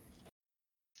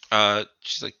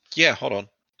 She's like, yeah, hold on.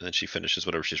 And then she finishes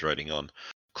whatever she's writing on,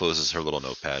 closes her little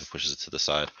notepad, pushes it to the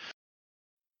side.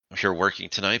 I'm here working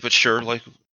tonight, but sure, like.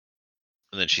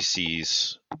 And then she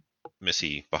sees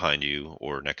Missy behind you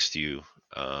or next to you.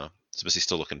 Is Missy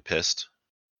still looking pissed?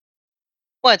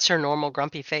 Well, it's her normal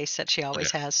grumpy face that she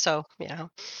always has. So,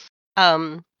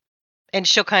 and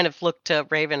she'll kind of look to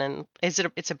Raven and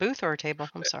it's a booth or a table?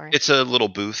 I'm sorry. It's a little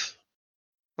booth.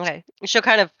 Okay. She'll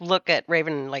kind of look at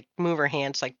Raven and like move her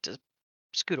hands like to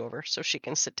scoot over so she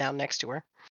can sit down next to her.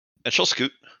 And she'll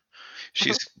scoot.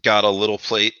 She's got a little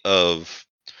plate of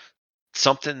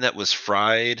something that was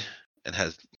fried and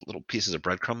has little pieces of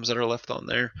breadcrumbs that are left on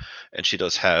there. And she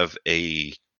does have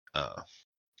a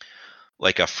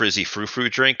like a frizzy frou-frou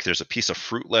drink. There's a piece of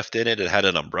fruit left in it. It had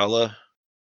an umbrella.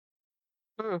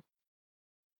 Mm.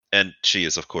 And she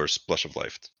is, of course, blush of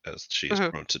life, as she is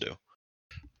prone to do.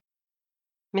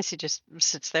 Missy just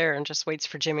sits there and just waits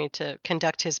for Jimmy to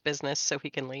conduct his business so he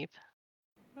can leave.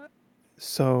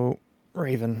 So,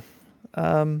 Raven,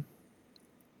 how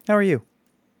are you?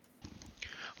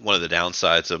 One of the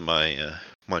downsides of my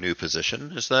my new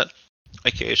position is that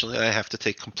occasionally I have to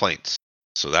take complaints.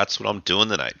 So that's what I'm doing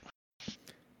tonight.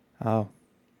 Oh.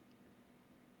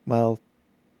 Well,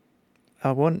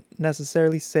 I won't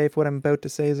necessarily say if what I'm about to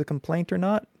say is a complaint or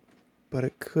not, but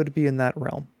it could be in that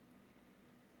realm.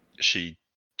 She's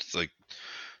like,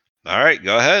 all right,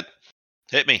 go ahead.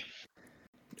 Hit me.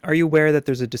 Are you aware that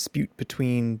there's a dispute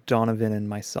between Donovan and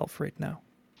myself right now?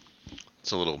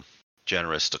 It's a little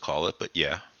generous to call it, but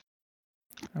yeah.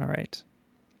 All right.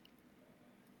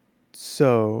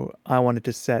 So I wanted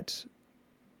to set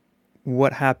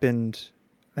what happened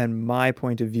and my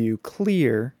point of view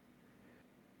clear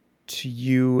to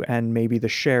you and maybe the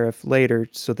sheriff later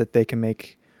so that they can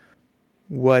make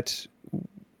what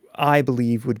I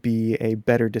believe would be a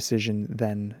better decision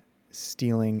than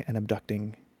stealing and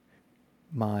abducting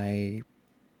my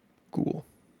ghoul.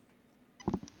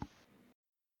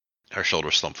 Her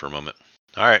shoulders slump for a moment.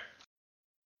 All right.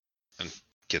 And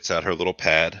gets out her little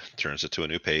pad, turns it to a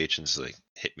new page, and is like,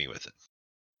 hit me with it.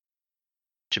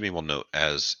 Jimmy will note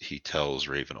as he tells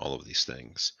Raven all of these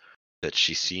things that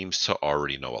she seems to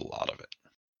already know a lot of it.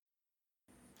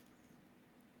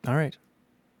 All right.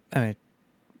 I mean,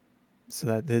 so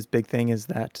that his big thing is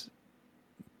that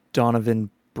Donovan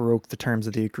broke the terms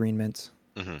of the agreement,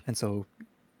 and so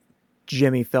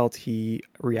Jimmy felt he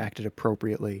reacted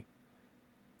appropriately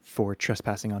for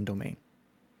trespassing on domain.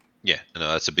 Yeah, no,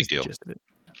 that's a big deal. Gist of it.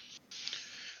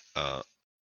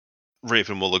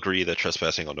 Raven will agree that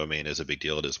trespassing on domain is a big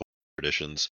deal. It is one of the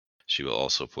traditions. She will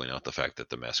also point out the fact that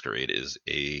the Masquerade is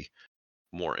a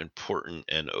more important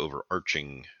and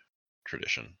overarching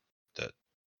tradition that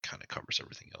kind of covers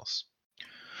everything else.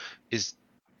 Is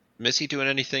Missy doing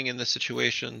anything in this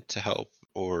situation to help,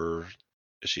 or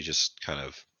is she just kind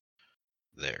of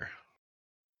there?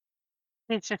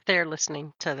 It's just there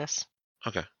listening to this.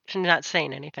 Okay. She's not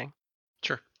saying anything.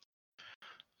 Sure.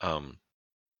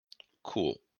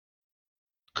 Cool.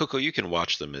 Coco, you can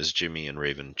watch them as Jimmy and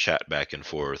Raven chat back and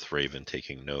forth, Raven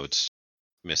taking notes,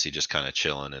 Missy just kind of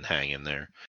chilling and hanging there.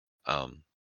 Do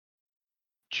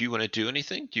you want to do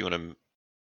anything? Do you want to,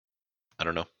 I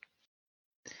don't know.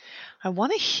 I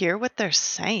want to hear what they're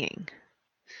saying,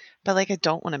 but like I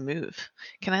don't want to move.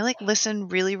 Can I like listen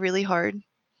really, really hard?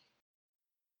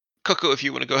 Coco, if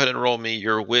you want to go ahead and roll me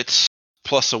your wits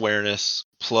plus awareness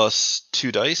plus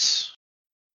 2 dice,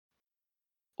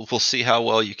 we'll see how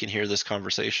well you can hear this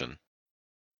conversation.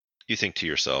 You think to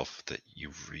yourself that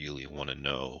you really want to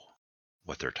know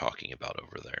what they're talking about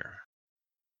over there.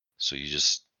 So you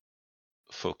just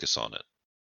focus on it.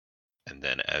 And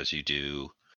then as you do,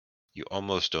 you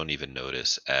almost don't even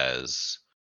notice as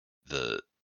the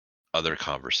other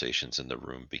conversations in the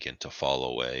room begin to fall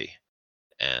away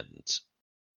and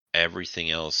everything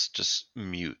else just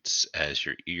mutes as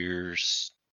your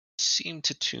ears seem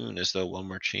to tune as though one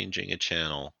were changing a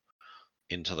channel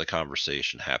into the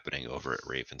conversation happening over at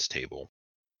Raven's table.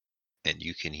 And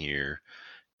you can hear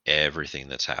everything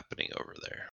that's happening over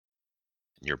there.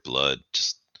 And your blood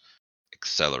just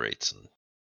accelerates and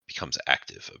becomes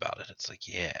active about it. It's like,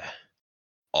 yeah,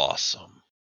 awesome.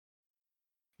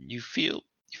 You feel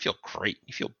great.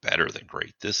 You feel better than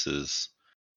great. This is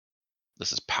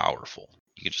powerful.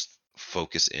 You can just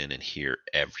focus in and hear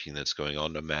everything that's going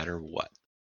on no matter what.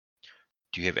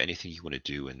 Do you have anything you want to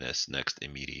do in this next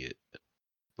immediate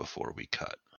before we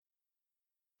cut?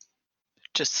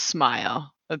 Just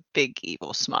smile. A big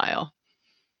evil smile.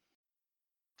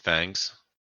 Fangs?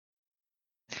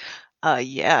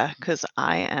 Yeah, because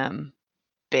I am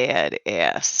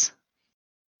badass.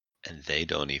 And they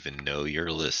don't even know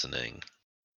you're listening.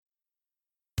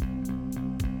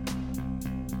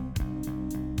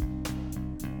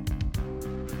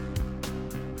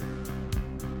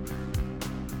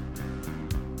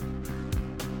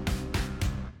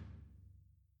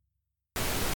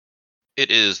 It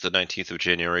is the 19th of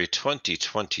January,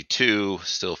 2022.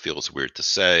 Still feels weird to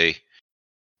say.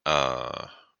 No,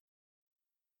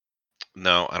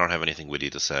 I don't have anything witty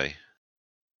to say.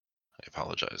 I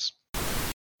apologize.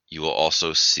 You will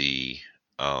also see,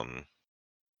 I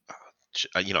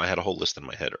had a whole list in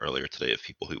my head earlier today of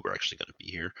people who were actually going to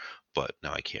be here, but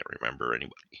now I can't remember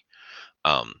anybody.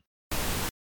 I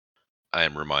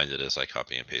am reminded as I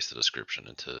copy and paste the description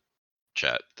into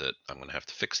chat that I'm going to have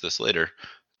to fix this later,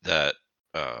 that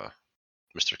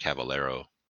Mr. Caballero,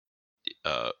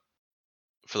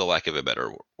 for the lack of a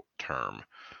better term,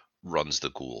 runs the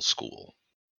ghoul school.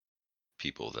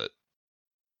 People that,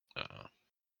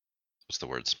 what's the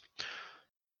words?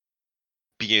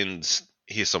 He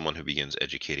is someone who begins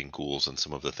educating ghouls on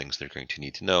some of the things they're going to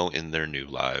need to know in their new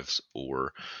lives,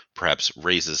 or perhaps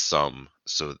raises some.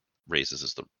 So raises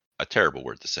is a terrible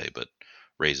word to say, but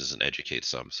raises and educates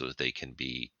some so that they can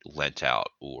be lent out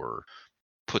or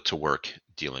put to work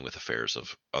dealing with affairs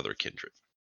of other kindred.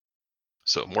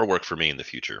 So more work for me in the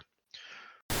future.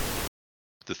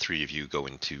 The three of you go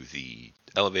into the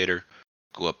elevator,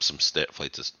 go up some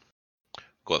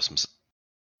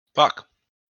fuck.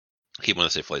 I keep wanting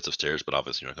to say flights of stairs, but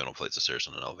obviously you're not going up flights of stairs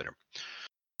in an elevator.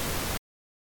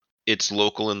 It's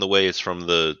local in the way it's from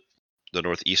the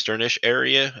northeastern-ish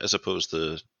area, as opposed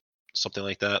to something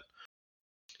like that.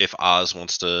 If Oz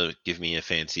wants to give me a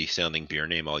fancy-sounding beer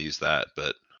name, I'll use that,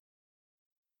 but...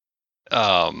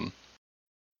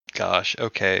 Gosh,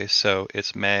 okay, so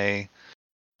it's May,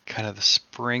 kind of the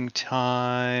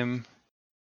springtime.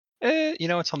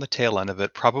 It's on the tail end of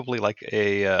it. Probably like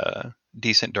a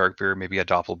decent dark beer, maybe a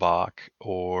Doppelbock,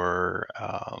 or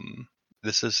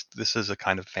this is a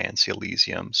kind of fancy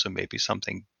Elysium, so maybe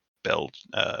something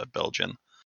Belgian.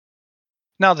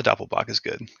 Now the Doppelbock is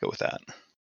good. Go with that.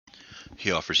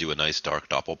 He offers you a nice dark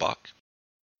Doppelbock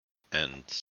and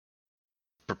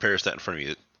prepares that in front of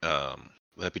you.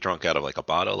 Would that be drunk out of like a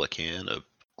bottle, a can, a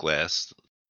glass?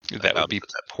 That would be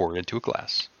poured into a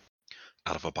glass.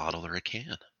 Out of a bottle or a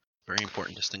can. Very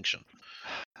important distinction.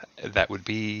 That would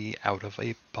be out of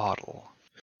a bottle.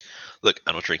 Look,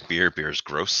 I don't drink beer. Beer is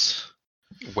gross.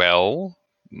 Well,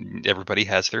 everybody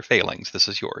has their failings. This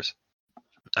is yours.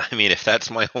 I mean, if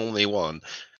that's my only one,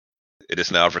 it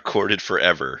is now recorded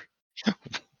forever.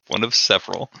 One of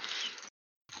several.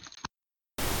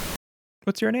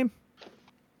 What's your name?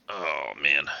 Oh,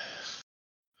 man.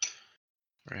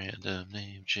 Random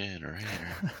name generator.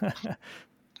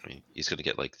 I mean, he's going to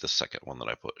get like the second one that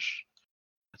I push.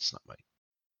 That's not my...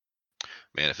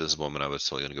 Man, if this is a woman, I was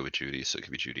totally going to go with Judy, so it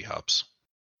could be Judy Hops.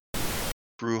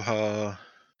 Bruja.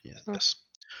 Yeah, yes.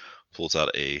 Pulls out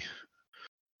a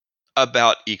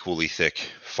about equally thick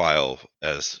file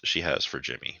as she has for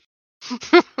Jimmy.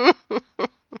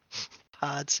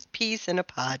 Pods. Peas in a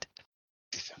pod.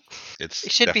 It's They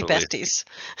should be definitely... besties.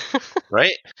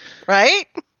 Right? Right?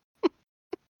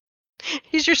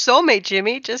 He's your soulmate,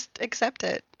 Jimmy. Just accept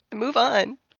it. Move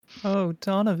on. Oh,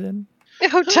 Donovan.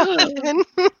 Oh, Donovan.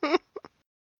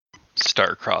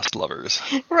 Star-crossed lovers.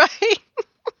 Right?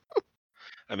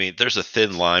 I mean, there's a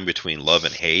thin line between love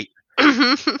and hate.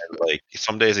 And, like,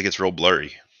 some days it gets real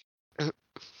blurry.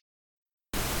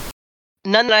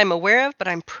 None that I'm aware of, but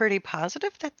I'm pretty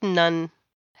positive that none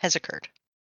has occurred.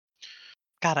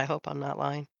 God, I hope I'm not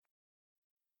lying.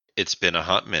 It's been a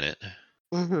hot minute.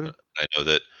 Mm-hmm. I know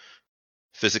that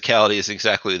physicality is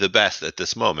exactly the best at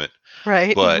this moment.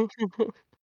 Right? But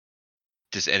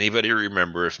does anybody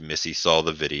remember if Missy saw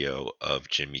the video of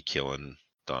Jimmy killing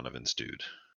Donovan's dude?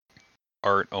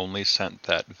 Art only sent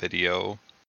that video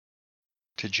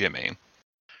to Jimmy.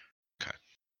 Okay.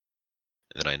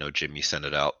 And then I know Jimmy sent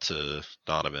it out to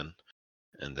Donovan.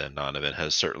 And then Donovan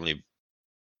has certainly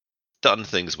done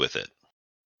things with it.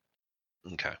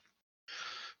 Okay.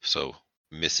 So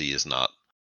Missy is not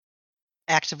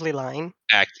Actively lying.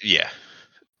 Yeah.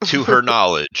 To her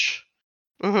knowledge.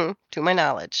 Mm-hmm. To my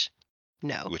knowledge.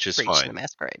 No. Which is Breach fine. the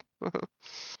Masquerade. Mm-hmm.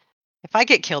 If I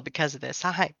get killed because of this,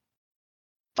 I'm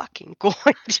fucking going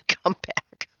to come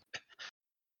back.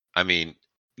 I mean,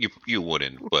 you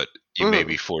wouldn't, but you may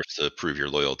be forced to prove your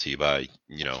loyalty by,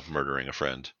 murdering a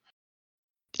friend.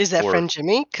 Is that friend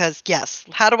Jimmy? Because, yes.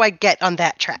 How do I get on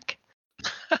that track?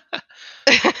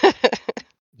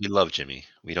 We love Jimmy.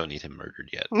 We don't need him murdered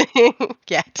yet.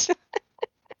 Yet.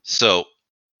 So,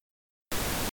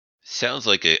 sounds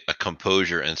like a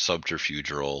composure and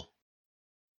subterfuge roll.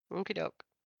 Okie doke.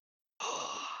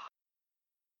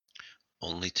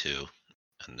 Only 2,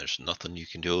 and there's nothing you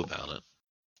can do about it.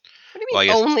 What do you mean Well, I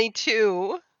guess only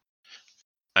 2?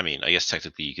 I guess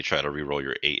technically you could try to re-roll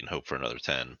your 8 and hope for another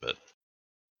 10, but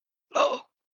Oh,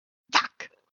 fuck.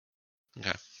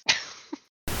 okay.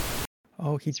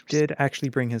 Oh, he did actually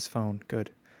bring his phone.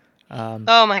 Good.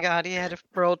 Oh my god, he had to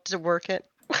roll to work it.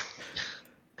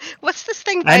 What's this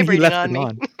thing And he vibrating left on it me?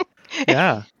 on.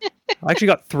 Yeah. I actually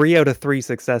got 3 out of 3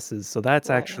 successes, so that's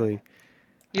Wow. actually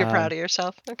You're proud of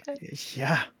yourself, okay?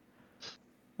 yeah.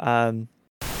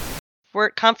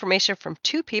 Word confirmation from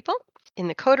 2 people in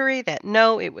the coterie that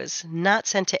no, it was not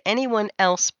sent to anyone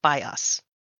else by us.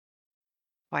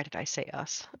 Why did I say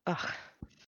us? Ugh.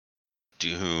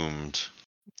 Doomed.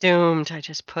 Doomed. I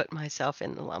just put myself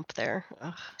in the lump there.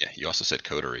 Ugh. Yeah, you also said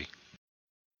coterie.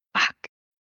 Fuck.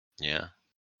 Yeah.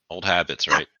 Old habits,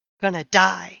 right? Gonna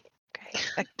die. Okay.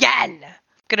 Again.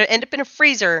 Gonna end up in a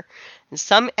freezer, and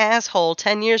some asshole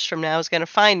 10 years from now is gonna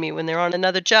find me when they're on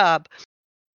another job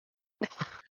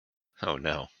Oh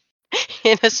no.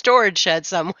 in a storage shed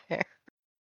somewhere.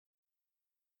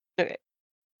 Okay.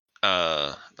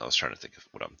 I was trying to think of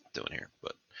what I'm doing here,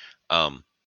 but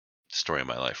story of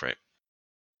my life, right?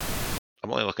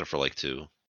 I'm only looking for like 2.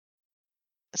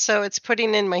 So it's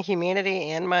putting in my humanity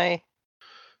and my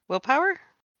willpower?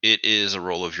 It is a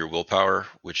roll of your willpower,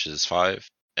 which is 5,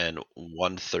 and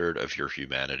 1/3 of your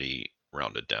humanity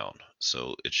rounded down.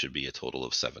 So it should be a total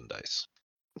of 7 dice.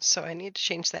 So I need to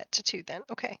change that to 2 then.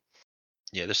 Okay.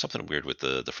 Yeah, there's something weird with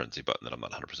the frenzy button that I'm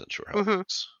not 100% sure how it Mhm.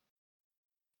 works.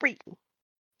 3.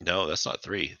 No, that's not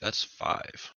 3. That's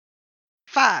 5.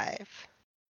 5.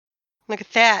 Look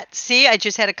at that. See, I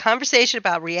just had a conversation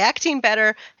about reacting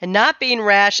better and not being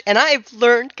rash, and I've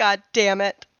learned, god damn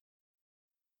it.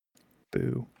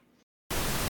 Boo.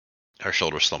 Her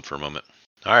shoulders slump for a moment.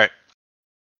 All right.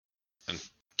 And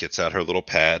gets out her little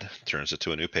pad, turns it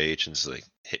to a new page, and is like,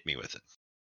 hit me with it.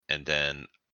 And then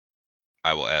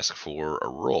I will ask for a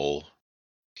roll,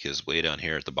 because way down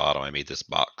here at the bottom, I made this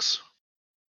box.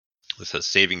 This says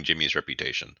saving Jimmy's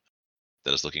reputation.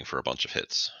 That is looking for a bunch of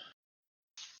hits.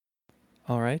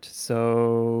 All right.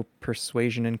 So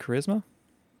persuasion and charisma.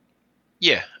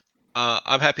 Yeah.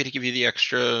 I'm happy to give you the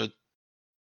extra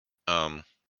an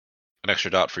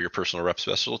extra dot for your personal rep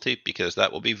specialty, because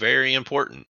that will be very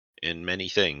important in many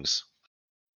things.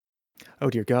 Oh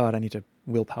dear God, I need to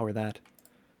willpower that.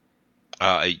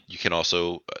 You can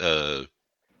also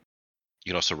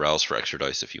rouse for extra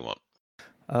dice if you want.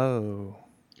 Oh.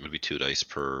 It would be 2 dice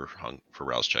per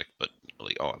rouse check, but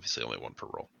obviously only 1 per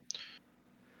roll.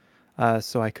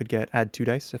 So I could add 2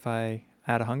 dice if I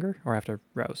add a hunger, or I have to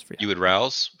rouse for you. You would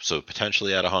rouse, so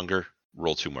potentially add a hunger,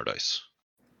 roll 2 more dice.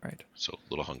 Right. So a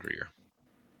little hungrier.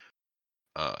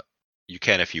 You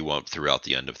can if you want throughout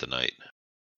the end of the night.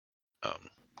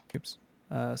 Oops.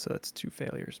 So that's 2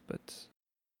 failures, but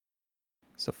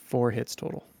so 4 hits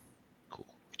total. Cool.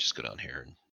 Just go down here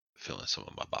and fill in some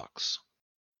of my box.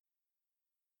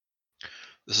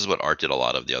 This is what Art did a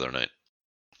lot of the other night,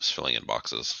 just filling in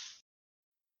boxes.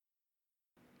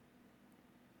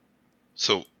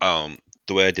 So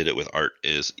the way I did it with Art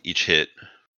is each hit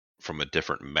from a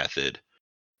different method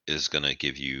is going to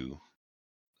give you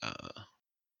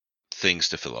things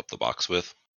to fill up the box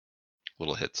with,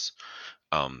 little hits.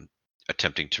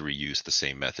 Attempting to reuse the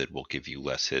same method will give you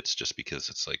less hits, just because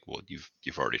it's like, well,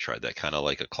 you've already tried that, kind of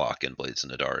like a clock in Blades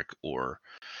in the Dark, or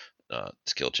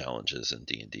skill challenges in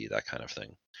D&D, that kind of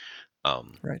thing.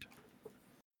 Right.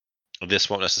 This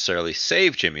won't necessarily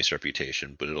save Jimmy's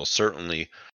reputation, but it'll certainly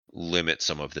limit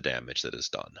some of the damage that is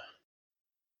done.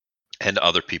 And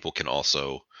other people can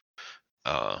also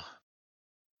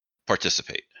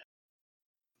participate.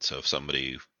 So if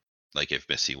somebody, like if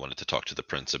Missy wanted to talk to the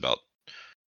prince about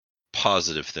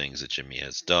positive things that Jimmy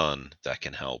has done, that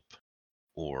can help.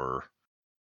 Or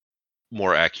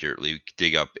more accurately,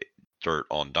 dig up dirt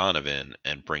on Donovan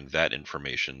and bring that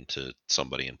information to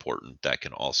somebody important, that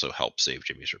can also help save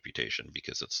Jimmy's reputation,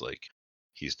 because it's like,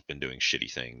 he's been doing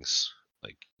shitty things.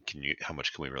 Like, how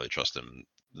much can we really trust him?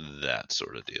 That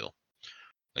sort of deal.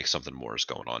 Like, something more is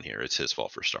going on here. It's his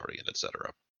fault for starting it,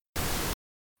 etc.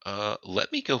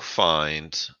 Let me go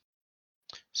find.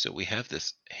 So we have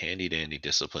this handy dandy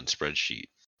discipline spreadsheet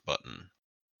button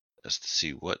as to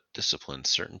see what disciplines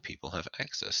certain people have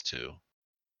access to.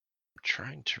 I'm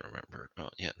trying to remember. Oh,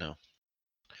 yeah, no.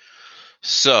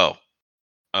 So,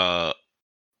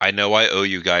 I know I owe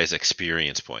you guys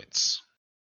experience points,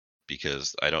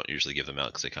 because I don't usually give them out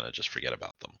because I kind of just forget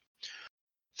about them.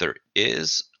 There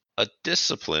is a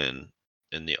discipline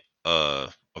in the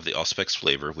of the Auspex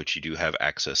flavor, which you do have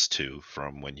access to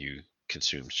from when you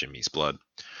consume Jimmy's blood,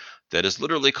 that is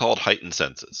literally called heightened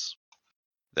senses.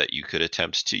 that you could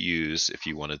attempt to use if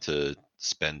you wanted to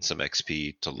spend some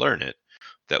XP to learn it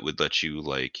that would let you,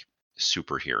 like,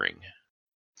 super hearing.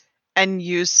 And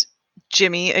use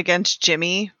Jimmy against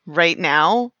Jimmy right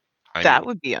now? I That mean,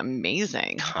 would be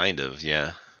amazing. kind of,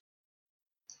 yeah.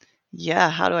 Yeah,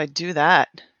 how do I do that?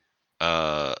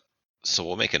 So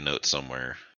we'll make a note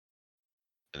somewhere,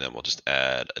 and then we'll just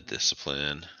add a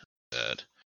discipline, add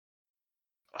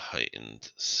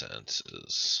heightened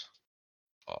senses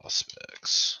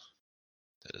aspects.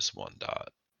 That is 1 dot.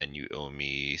 And you owe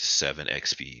me 7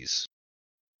 XPs,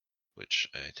 which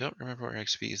I don't remember where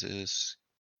XPs is.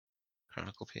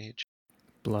 Chronicle page?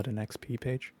 Blood and XP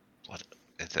page. Blood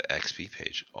at the XP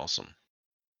page. Awesome.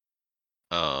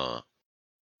 So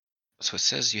it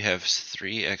says you have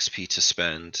 3 XP to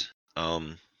spend.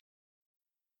 How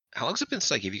long's it been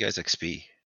since I gave you guys XP?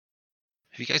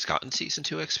 Have you guys gotten Season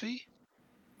 2 XP?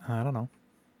 I don't know.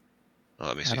 Oh,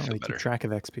 that makes I me don't feel really better. keep track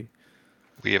of XP.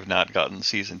 We have not gotten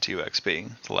Season 2 XP.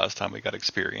 The last time we got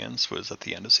experience was at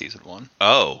the end of Season 1.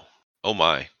 Oh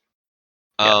my.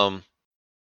 Yeah.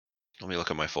 Let me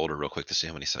look at my folder real quick to see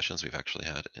how many sessions we've actually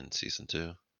had in Season 2.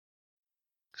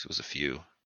 Because it was a few.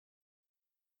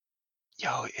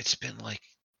 Yo, it's been like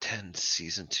 10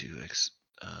 Season 2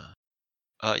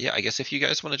 yeah, I guess if you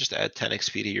guys want to just add 10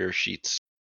 XP to your sheets,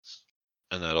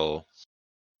 and that'll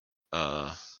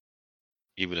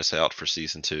even us out for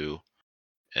Season 2,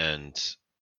 and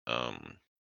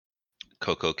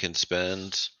Coco can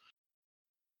spend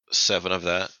 7 of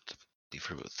that. Leave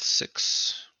her with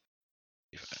 6.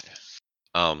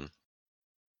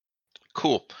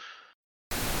 Cool.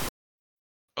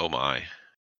 Oh my.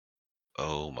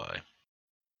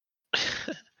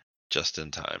 Just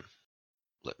in time.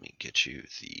 Let me get you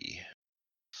the.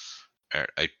 Alright,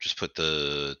 I just put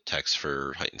the text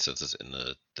for heightened senses in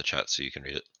the chat so you can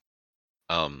read it.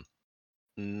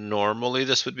 Normally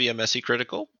this would be a messy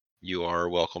critical. You are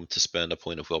welcome to spend a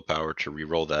point of willpower to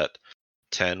reroll that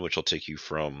 10, which will take you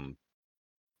from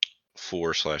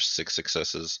 4/6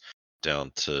 successes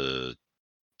down to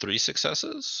 3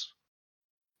 successes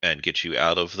and get you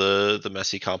out of the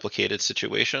messy, complicated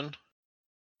situation.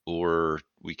 Or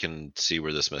we can see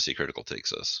where this messy critical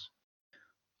takes us.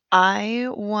 I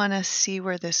want to see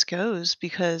where this goes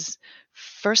because,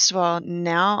 first of all,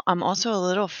 now I'm also a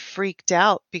little freaked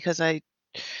out because I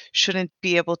shouldn't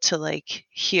be able to like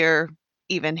hear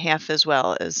even half as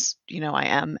well as I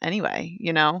am anyway.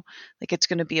 Like it's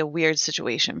going to be a weird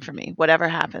situation for me. Whatever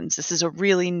happens, this is a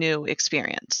really new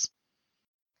experience.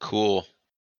 Cool.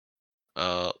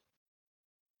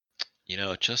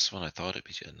 Just when I thought it'd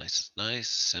be a nice,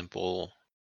 simple.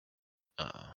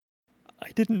 I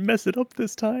didn't mess it up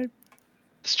this time.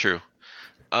 It's true.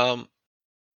 Let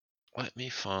me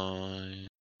find.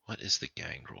 What is the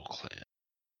Gangrel clan?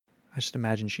 I just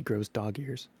imagine she grows dog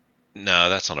ears. No,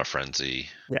 that's not a frenzy.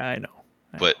 Yeah, I know.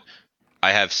 But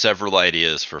I have several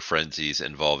ideas for frenzies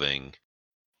involving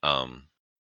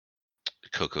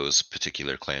Coco's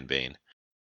particular clan bane.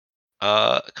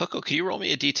 Coco, can you roll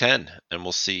me a d10 and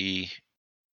we'll see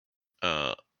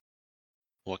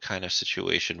what kind of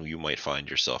situation you might find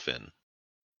yourself in.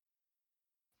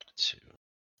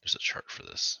 There's a chart for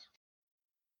this.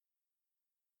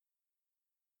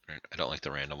 I don't like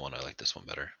the random one. I like this one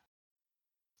better.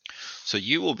 So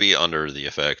you will be under the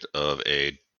effect of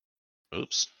a.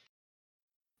 Oops.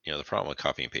 The problem with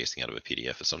copy and pasting out of a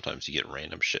PDF is sometimes you get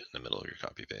random shit in the middle of your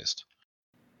copy paste.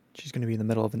 She's going to be in the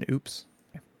middle of an oops.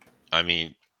 I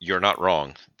mean, you're not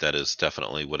wrong. That is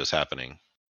definitely what is happening.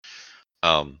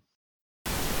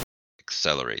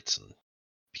 Accelerates and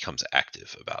becomes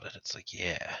active about it. It's like,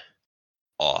 yeah,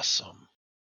 awesome.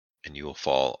 And you will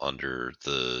fall under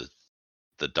the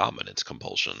dominance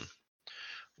compulsion,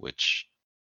 which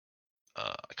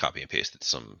I copy and pasted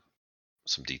some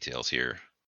details here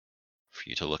for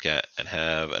you to look at and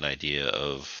have an idea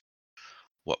of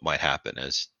what might happen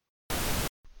as.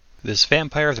 This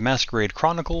Vampire the Masquerade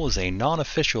Chronicle is a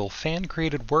non-official,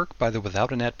 fan-created work by the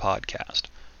Without a Net podcast.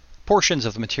 Portions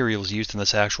of the materials used in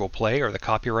this actual play are the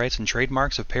copyrights and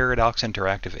trademarks of Paradox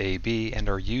Interactive AB and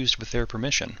are used with their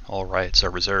permission. All rights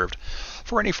are reserved.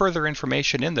 For any further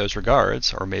information in those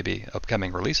regards, or maybe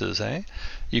upcoming releases,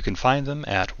 you can find them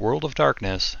at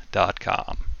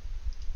worldofdarkness.com.